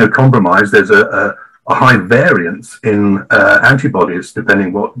immunocompromised, there's a high variance in antibodies,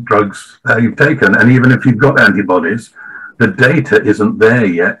 depending what drugs you've taken. And even if you've got antibodies, the data isn't there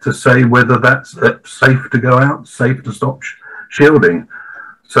yet to say whether that's safe to go out, safe to stop shielding.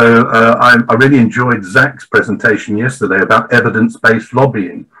 So I really enjoyed Zach's presentation yesterday about evidence-based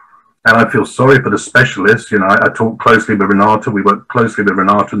lobbying. And I feel sorry for the specialists. You know, I talked closely with Renata. We work closely with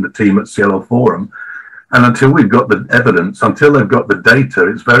Renata and the team at CLL Forum. And until we've got the evidence, until they've got the data,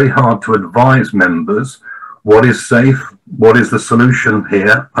 it's very hard to advise members what is safe, what is the solution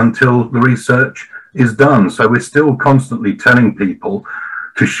here, until the research is done. So we're still constantly telling people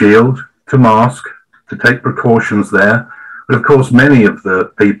to shield, to mask, to take precautions there. But of course, many of the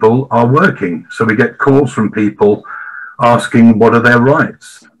people are working. So we get calls from people asking what are their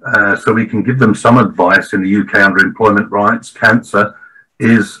rights. So we can give them some advice in the UK under employment rights. Cancer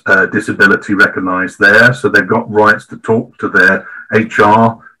is disability recognised there. So they've got rights to talk to their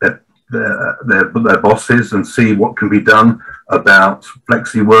HR, their bosses, and see what can be done about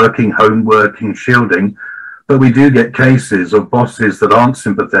flexi working, home working, shielding. But we do get cases of bosses that aren't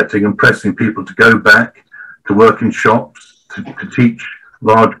sympathetic and pressing people to go back to work in shops, to teach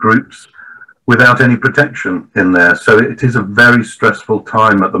large groups without any protection in there. So it is a very stressful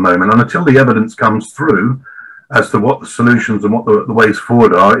time at the moment. And until the evidence comes through as to what the solutions and what the ways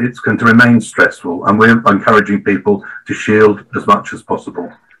forward are, it's going to remain stressful. And we're encouraging people to shield as much as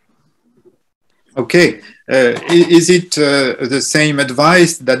possible. Okay, is it the same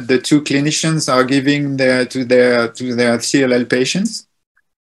advice that the two clinicians are giving to their CLL patients?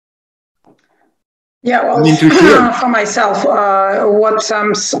 Yeah, well, for myself,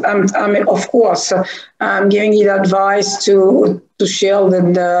 of course, I'm giving it advice to shield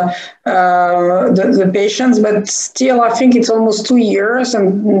the patients, but still, I think it's almost 2 years,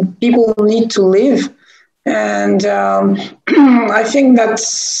 and people need to live. And I think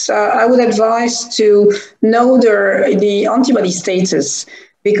that's, I would advise to know the antibody status,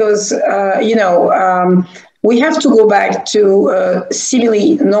 because, we have to go back to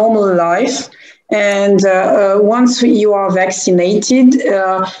seemingly normal life. And once you are vaccinated,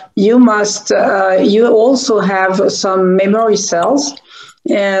 you also have some memory cells,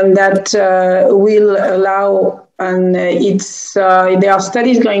 and that will allow. And there are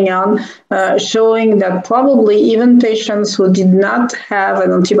studies going on showing that probably even patients who did not have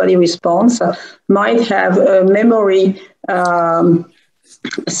an antibody response might have a memory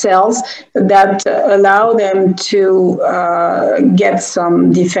cells that allow them to get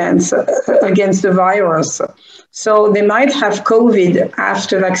some defense against the virus. So they might have COVID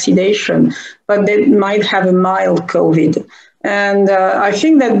after vaccination, but they might have a mild COVID. And I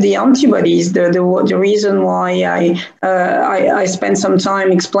think that the antibodies, the reason why I spent some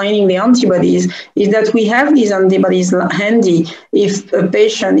time explaining the antibodies is that we have these antibodies handy if a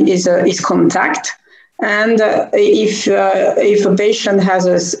patient is contact. And if a patient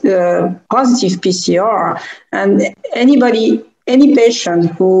has a positive PCR, and any patient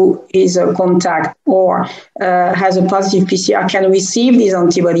who is a contact or has a positive PCR can receive these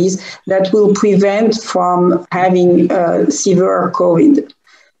antibodies that will prevent from having severe COVID.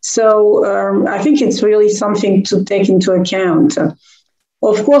 So I think it's really something to take into account.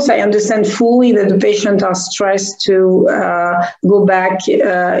 Of course, I understand fully that the patients are stressed to go back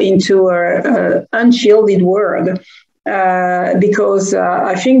into an unshielded world because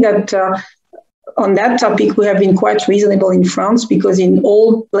I think that on that topic, we have been quite reasonable in France because in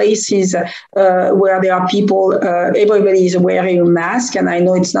all places where there are people, everybody is wearing a mask, and I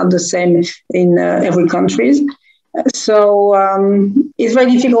know it's not the same in every country. So it's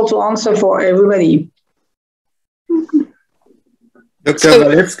very difficult to answer for everybody. Dr.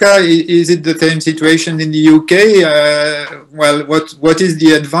 Walewska, is it the same situation in the UK? Well, what is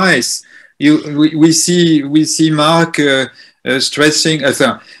the advice? We see Mark stressing,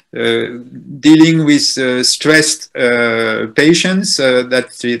 dealing with stressed patients.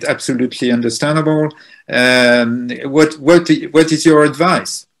 That is absolutely understandable. What is your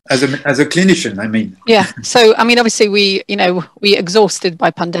advice as a clinician? I mean, yeah. So I mean, obviously, we exhausted by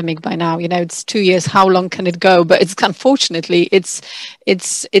pandemic by now. It's 2 years. How long can it go? But it's unfortunately it's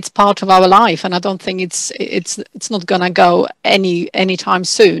part of our life, and I don't think it's not gonna go anytime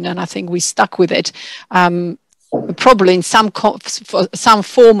soon. And I think we stuck with it. Probably in some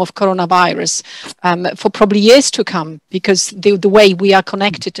form of coronavirus for probably years to come, because the way we are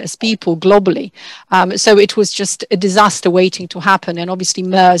connected as people globally. So it was just a disaster waiting to happen. And obviously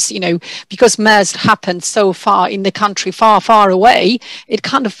MERS, because MERS happened so far in the country, far, far away, it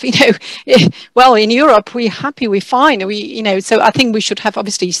kind of, well, in Europe, we're happy, we're fine. So I think we should have,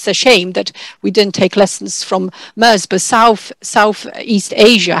 obviously, it's a shame that we didn't take lessons from MERS, but Southeast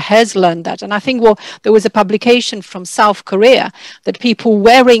Asia has learned that. And I think, well, there was a publication from South Korea that people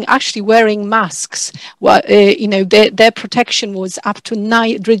actually wearing masks, their protection was up to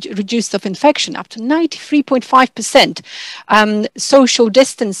reduced of infection up to 93.5%. Social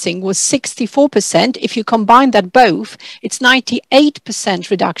distancing was 64%. If you combine that both, it's 98%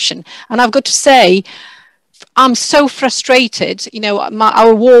 reduction. And I've got to say, I'm so frustrated,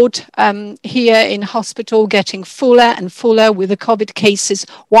 our ward here in hospital getting fuller and fuller with the COVID cases.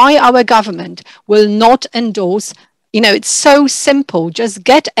 Why our government will not endorse, it's so simple. Just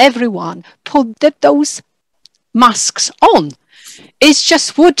get everyone, put those masks on. It's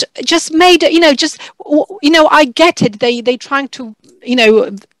just made, I get it. They trying to,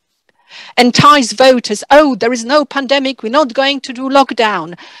 entice voters. Oh, there is no pandemic. We're not going to do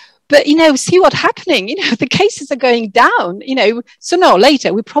lockdown. But, see what's happening. The cases are going down, sooner or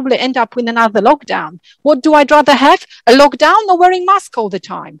later, we probably end up with another lockdown. What do I rather have? A lockdown or wearing mask all the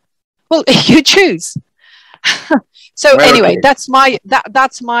time? Well, you choose. So well, anyway, okay.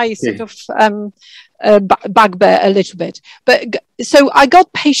 that's my sort of bugbear a little bit. But so I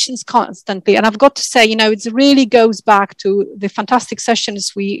got patients constantly, and I've got to say, it really goes back to the fantastic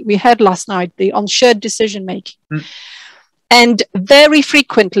sessions we had last night, on shared decision making. And very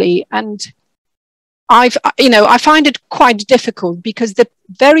frequently, and I find it quite difficult because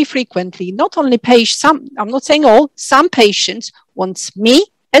very frequently, not only patients, I'm not saying all, some patients want me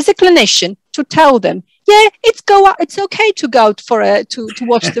as a clinician to tell them, yeah, it's okay to go to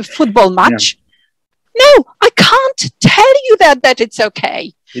watch the football match. Yeah. No, I can't tell you that it's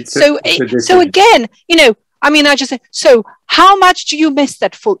okay. So again, I just say, so how much do you miss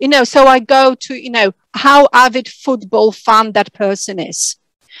that football? So I go to, how avid football fan that person is.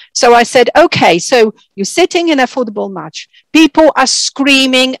 So I said, okay, so you're sitting in a football match. People are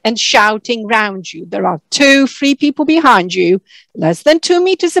screaming and shouting around you. There are 2-3 people behind you, less than 2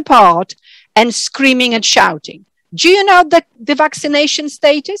 meters apart, and screaming and shouting. Do you know the vaccination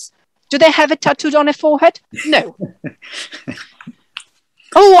status? Do they have it tattooed on a forehead? No.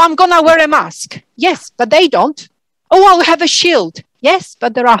 Oh, I'm going to wear a mask. Yes, but they don't. Oh, I'll have a shield. Yes,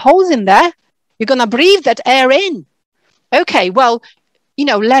 but there are holes in there. You're going to breathe that air in. Okay, well,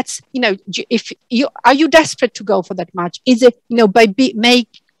 are you desperate to go for that match? Is it,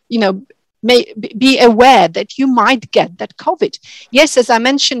 be aware that you might get that COVID. Yes, as I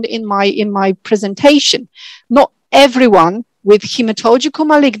mentioned in my presentation, not everyone with hematological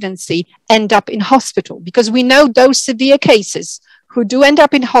malignancy end up in hospital, because we know those severe cases who do end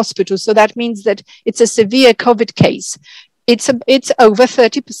up in hospital. So that means that it's a severe COVID case. It's over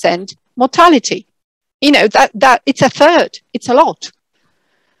 30% mortality. You know, that it's a third. It's a lot.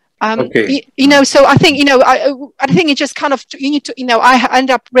 Okay. You know, so I think, you know, I think it just kind of, you need to, you know, I end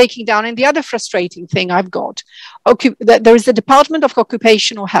up breaking down. And the other frustrating thing I've got, there is the Department of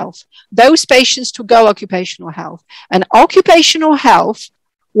Occupational Health. Those patients to go occupational health, and occupational health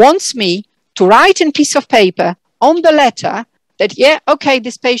wants me to write in piece of paper on the letter that, yeah, okay,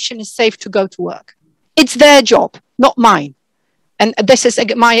 this patient is safe to go to work. It's their job, not mine. And this is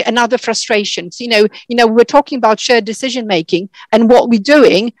another frustration. So, you know, we're talking about shared decision making, and what we're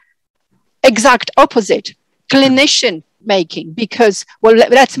doing, exact opposite, clinician making, because, well,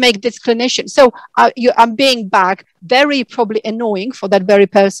 let's make this clinician. So I'm being back very probably annoying for that very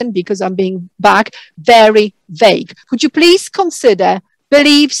person, because I'm being back very vague. Could you please consider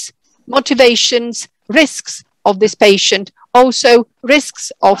beliefs, motivations, risks of this patient, also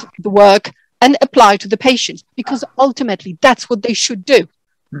risks of the work, and apply to the patient, because ultimately that's what they should do.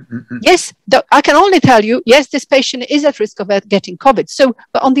 Yes, I can only tell you, yes, this patient is at risk of getting COVID. So,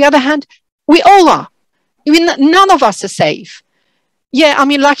 but on the other hand, we all are. I mean, none of us are safe. Yeah, I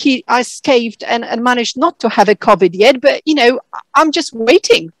mean, lucky I escaped and managed not to have a COVID yet, but, you know, I'm just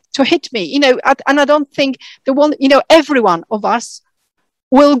waiting to hit me, you know, and I don't think every one of us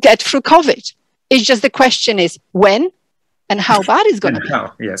will get through COVID. It's just the question is when and how bad it's going to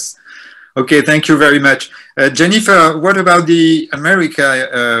be. Yes. Okay, thank you very much. Jennifer, what about the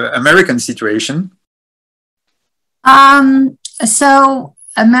American situation? So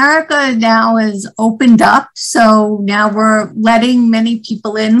America now is opened up. So now we're letting many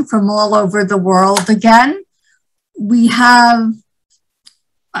people in from all over the world again. We have,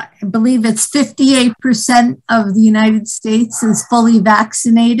 I believe it's 58% of the United States is fully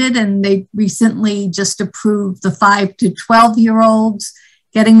vaccinated, and they recently just approved the 5 to 12-year-olds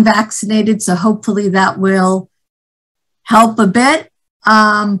getting vaccinated. So hopefully that will help a bit.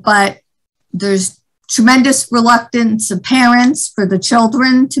 But there's tremendous reluctance of parents for the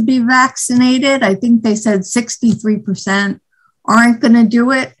children to be vaccinated. I think they said 63% aren't going to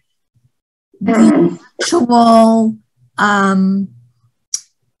do it. The actual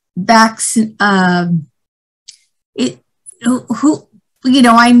vaccine, you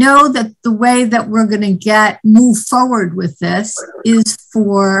know, I know that the way that we're going to move forward with this is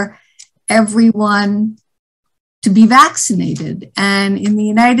for everyone to be vaccinated. And in the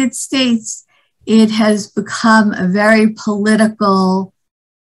United States, it has become a very political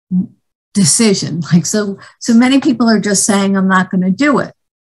decision. Like, so many people are just saying, I'm not going to do it.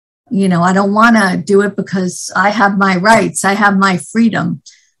 You know, I don't want to do it because I have my rights, I have my freedom,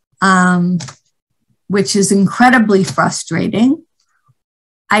 which is incredibly frustrating.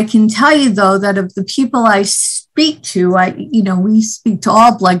 I can tell you, though, that of the people I speak to, we speak to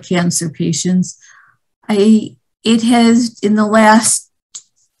all blood cancer patients. It has, in the last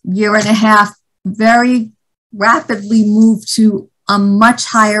year and a half, very rapidly moved to a much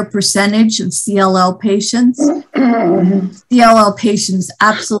higher percentage of CLL patients. CLL patients,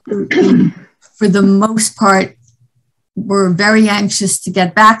 absolutely, for the most part, were very anxious to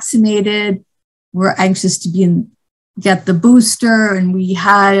get vaccinated. We're anxious to get the booster, and we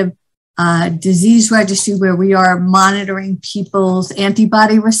have a disease registry where we are monitoring people's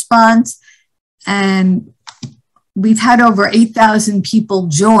antibody response. And we've had over 8,000 people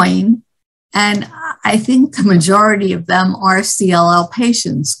join. And I think the majority of them are CLL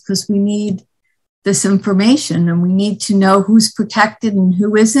patients, because we need this information and we need to know who's protected and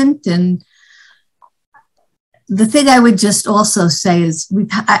who isn't. And the thing I would just also say is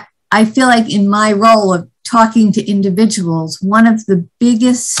I feel like in my role of talking to individuals, one of the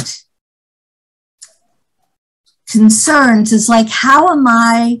biggest concerns is like, how am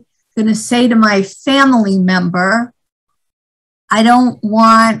I going to say to my family member, I don't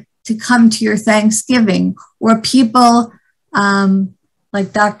want to come to your Thanksgiving? Or people,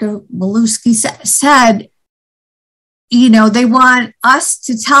 like Dr. Walewska said, you know, they want us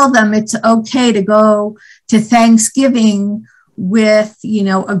to tell them it's okay to go to Thanksgiving with, you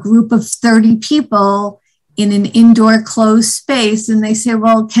know, a group of 30 people in an indoor closed space. And they say,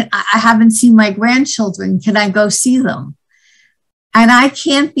 well, I haven't seen my grandchildren. Can I go see them? And I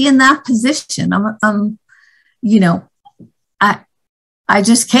can't be in that position. I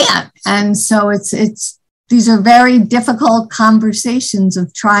just can't. And so these are very difficult conversations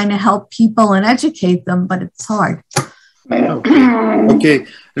of trying to help people and educate them, but it's hard. Okay,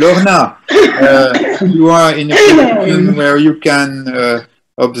 Lorna, you are in a position where you can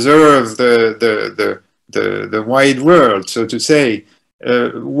observe the the wide world, so to say.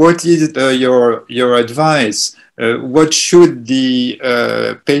 What is your advice? What should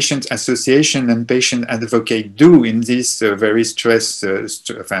the patient association and patient advocate do in this very scary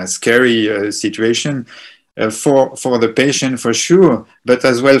situation for the patient for sure, but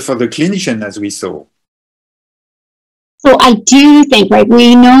as well for the clinician, as we saw? So I do think, right,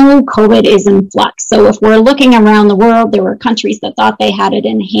 we know COVID is in flux. So if we're looking around the world, there were countries that thought they had it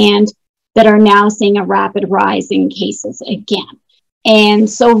in hand that are now seeing a rapid rise in cases again. And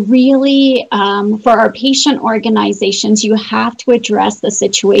so really, for our patient organizations, you have to address the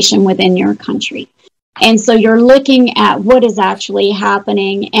situation within your country. And so you're looking at what is actually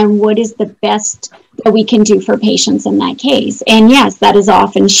happening and what is the best that we can do for patients in that case. And yes, that is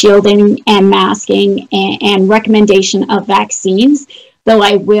often shielding and masking and recommendation of vaccines. Though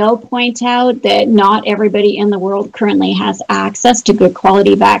I will point out that not everybody in the world currently has access to good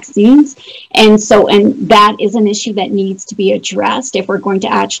quality vaccines. And that is an issue that needs to be addressed if we're going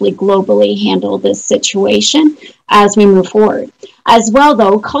to actually globally handle this situation as we move forward. As well,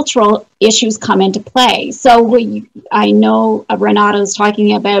 though, cultural issues come into play. So I know Renata was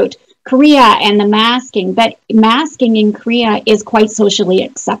talking about Korea and the masking, but masking in Korea is quite socially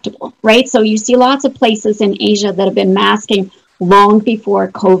acceptable, right? So you see lots of places in Asia that have been masking long before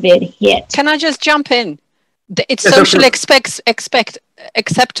COVID hit. Can I just jump in? It's socially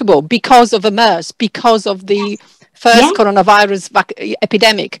acceptable because of MERS, because of the first coronavirus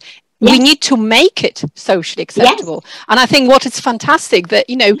epidemic. Yes. We need to make it socially acceptable. Yes. And I think what is fantastic that,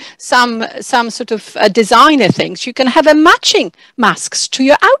 you know, some sort of designer thinks you can have a matching masks to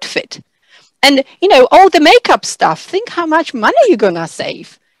your outfit. And, you know, all the makeup stuff, think how much money you're going to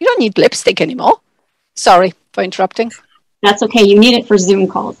save. You don't need lipstick anymore. Sorry for interrupting. That's okay. You need it for Zoom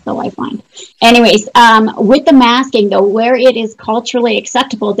calls, though, I find. Anyways, with the masking, though, where it is culturally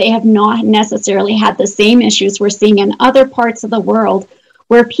acceptable, they have not necessarily had the same issues we're seeing in other parts of the world,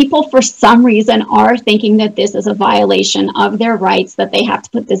 where people, for some reason, are thinking that this is a violation of their rights, that they have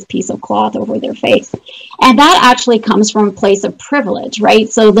to put this piece of cloth over their face. And that actually comes from a place of privilege,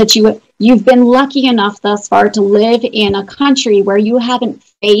 right? So that you've been lucky enough thus far to live in a country where you haven't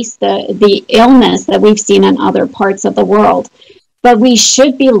faced the illness that we've seen in other parts of the world. But we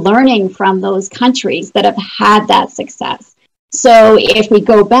should be learning from those countries that have had that success. So if we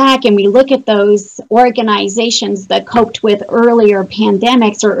go back and we look at those organizations that coped with earlier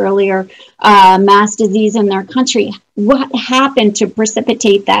pandemics or earlier mass disease in their country, what happened to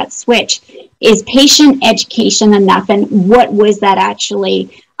precipitate that switch? Is patient education enough, and what was that actually?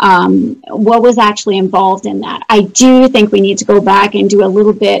 What was actually involved in that? I do think we need to go back and do a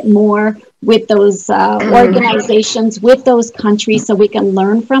little bit more with those organizations, with those countries, so we can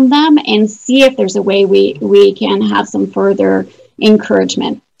learn from them and see if there's a way we can have some further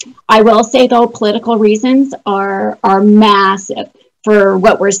encouragement. I will say, though, political reasons are massive for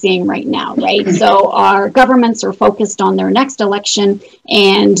what we're seeing right now, right? So our governments are focused on their next election,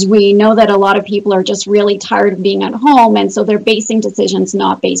 and we know that a lot of people are just really tired of being at home, and so they're basing decisions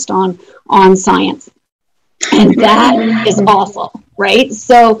not based on science. And that is awful, right?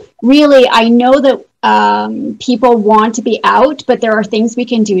 So really, I know that people want to be out, but there are things we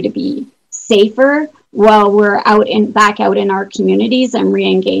can do to be safer while we're back out in our communities and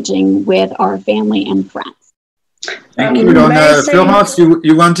re-engaging with our family and friends. Thank you. Florence,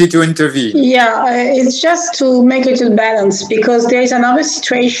 you wanted to intervene. Yeah, it's just to make a little balance, because there is another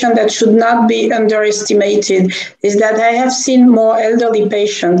situation that should not be underestimated, is that I have seen more elderly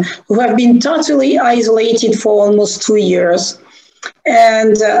patients who have been totally isolated for almost 2 years,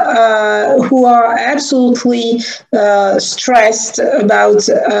 and who are absolutely stressed about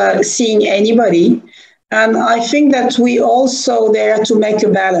seeing anybody. And I think that we also there to make a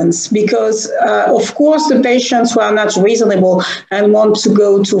balance, because, of course, the patients who are not reasonable and want to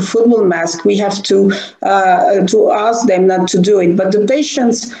go to football mask, we have to ask them not to do it. But the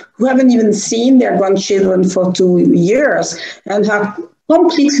patients who haven't even seen their grandchildren for 2 years and are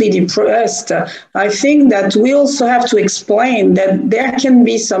completely depressed, I think that we also have to explain that there can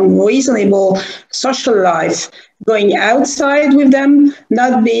be some reasonable social life, going outside with them,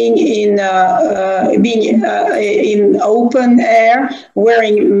 not being in open air,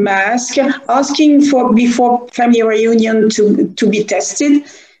 wearing masks, asking for before family reunion to be tested,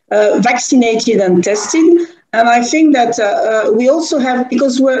 vaccinated and tested. And I think that we also have,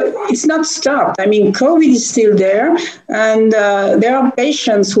 because it's not stopped. I mean, COVID is still there, and there are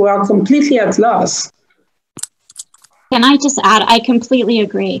patients who are completely at loss. Can I just add, I completely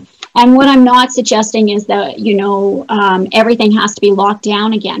agree. And what I'm not suggesting is that, you know, everything has to be locked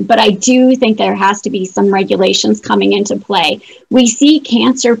down again. But I do think there has to be some regulations coming into play. We see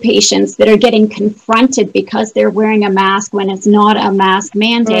cancer patients that are getting confronted because they're wearing a mask when it's not a mask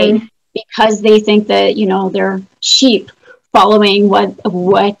mandate, because they think that, you know, they're sheep following what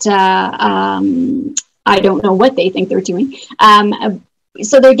I don't know what they think they're doing.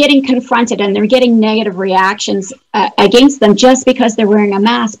 So they're getting confronted and they're getting negative reactions against them just because they're wearing a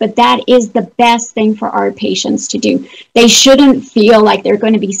mask. But that is the best thing for our patients to do. They shouldn't feel like they're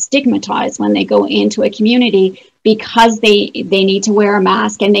going to be stigmatized when they go into a community because they need to wear a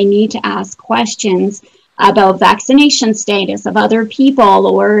mask and they need to ask questions about vaccination status of other people,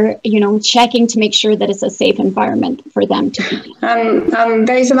 or, you know, checking to make sure that it's a safe environment for them to be. And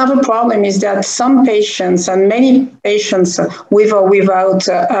there is another problem, is that some patients, and many patients with or without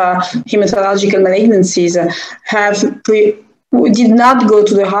hematological malignancies, did not go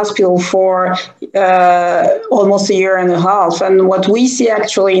to the hospital for almost a year and a half. And what we see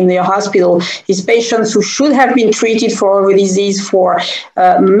actually in the hospital is patients who should have been treated for a disease for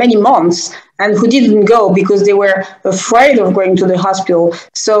many months, and who didn't go because they were afraid of going to the hospital.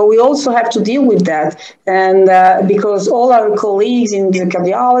 So we also have to deal with that. And because all our colleagues in the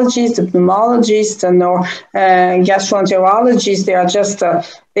cardiologists, the pneumologists, and our gastroenterologists, they are just,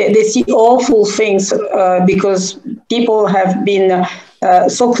 they see awful things because people have been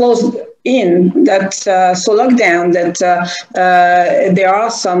so close in that, so locked down, that there are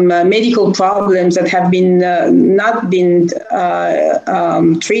some medical problems that have been not been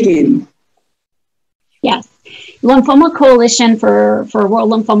treated. Yes. Lymphoma Coalition for World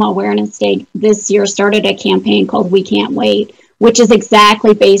Lymphoma Awareness Day this year started a campaign called We Can't Wait, which is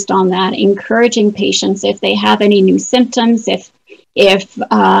exactly based on that, encouraging patients, if they have any new symptoms, if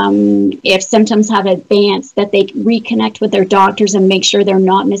symptoms have advanced, that they reconnect with their doctors and make sure they're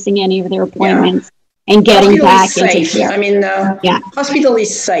not missing any of their appointments and getting back into care. I mean, hospital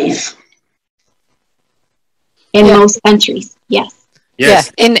is safe. In most countries, yes.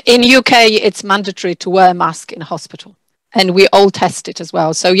 Yes. Yeah. In UK, it's mandatory to wear a mask in hospital, and we all test it as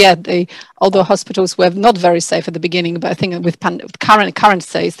well. So yeah, although hospitals were not very safe at the beginning, but I think with current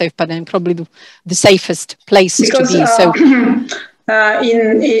safe pandemic, probably the safest place to be. So.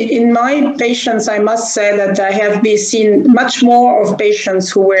 In my patients, I must say that I have seen much more of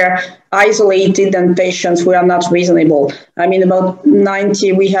patients who were isolated than patients who are not reasonable. I mean, about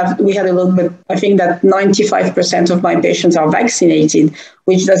 90, we had a little bit, I think that 95% of my patients are vaccinated,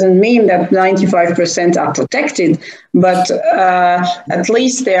 which doesn't mean that 95% are protected, but at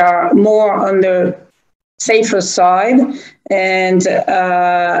least they are more on the safer side. And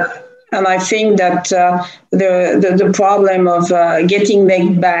I think that the problem of getting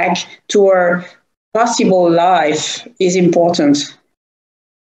them back to a possible life is important.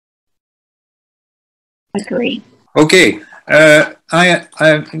 Agree. Okay.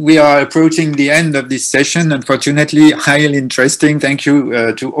 We are approaching the end of this session. Unfortunately, highly interesting. Thank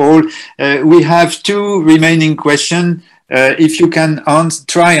you to all. We have two remaining questions. If you can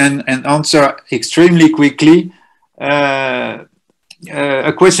try and answer extremely quickly.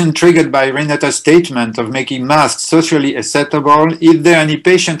 A question triggered by Renata's statement of making masks socially acceptable. Is there any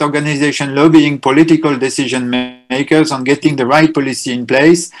patient organization lobbying political decision makers on getting the right policy in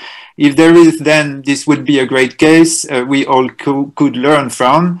place? If there is, then this would be a great case we all could learn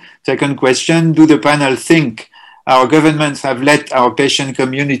from. Second question, do the panel think our governments have let our patient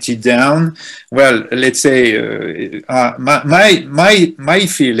community down? Well, let's say my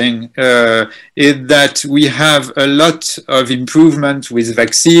feeling is that we have a lot of improvement with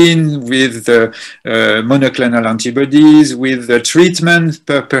vaccine, with monoclonal antibodies, with the treatment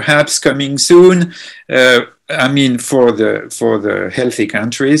perhaps coming soon. I mean, for the healthy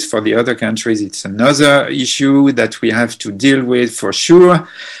countries. For the other countries, it's another issue that we have to deal with for sure.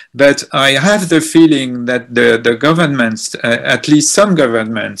 But I have the feeling that the governments, at least some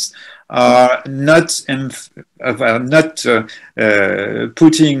governments, are not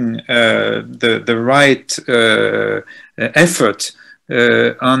putting the right effort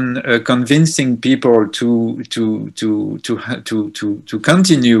on convincing people to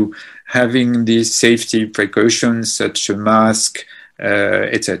continue having these safety precautions, such a mask,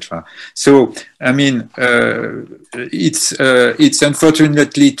 etc. So, I mean, it's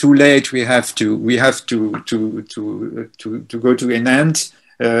unfortunately too late. We have to go to an end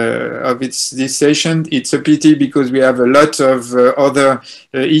of this session. It's a pity because we have a lot of other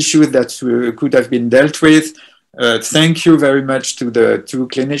issues that could have been dealt with. Thank you very much to the two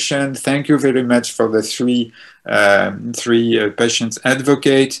clinicians. Thank you very much for the three patients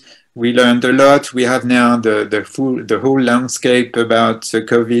advocates. We learned a lot. We have now the whole landscape about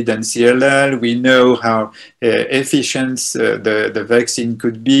COVID and CLL. We know how efficient the vaccine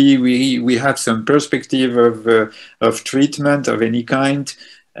could be. We have some perspective of treatment of any kind.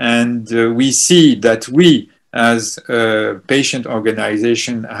 And we see that we, as a patient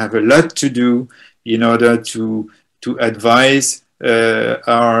organization, have a lot to do in order to advise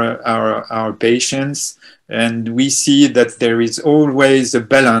our patients. And we see that there is always a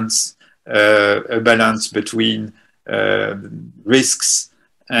balance between risks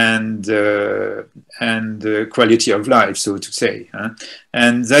and quality of life, so to say.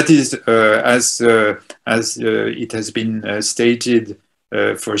 And that is, as it has been stated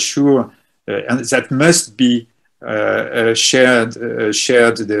for sure, and that must be shared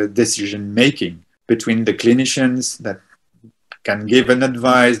decision making between the clinicians that can give an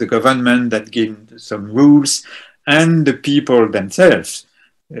advice, the government that give some rules, and the people themselves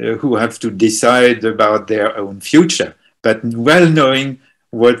who have to decide about their own future, but well knowing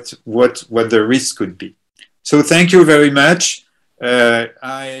what the risk could be. So thank you very much.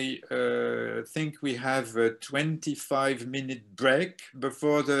 I think we have a 25-minute break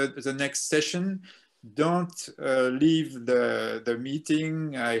before the next session. Don't leave the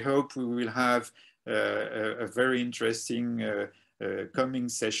meeting. I hope we will have a very interesting coming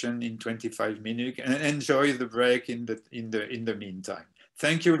session in 25 minutes, and enjoy the break in the meantime.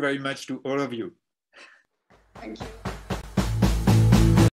 Thank you very much to all of you. Thank you.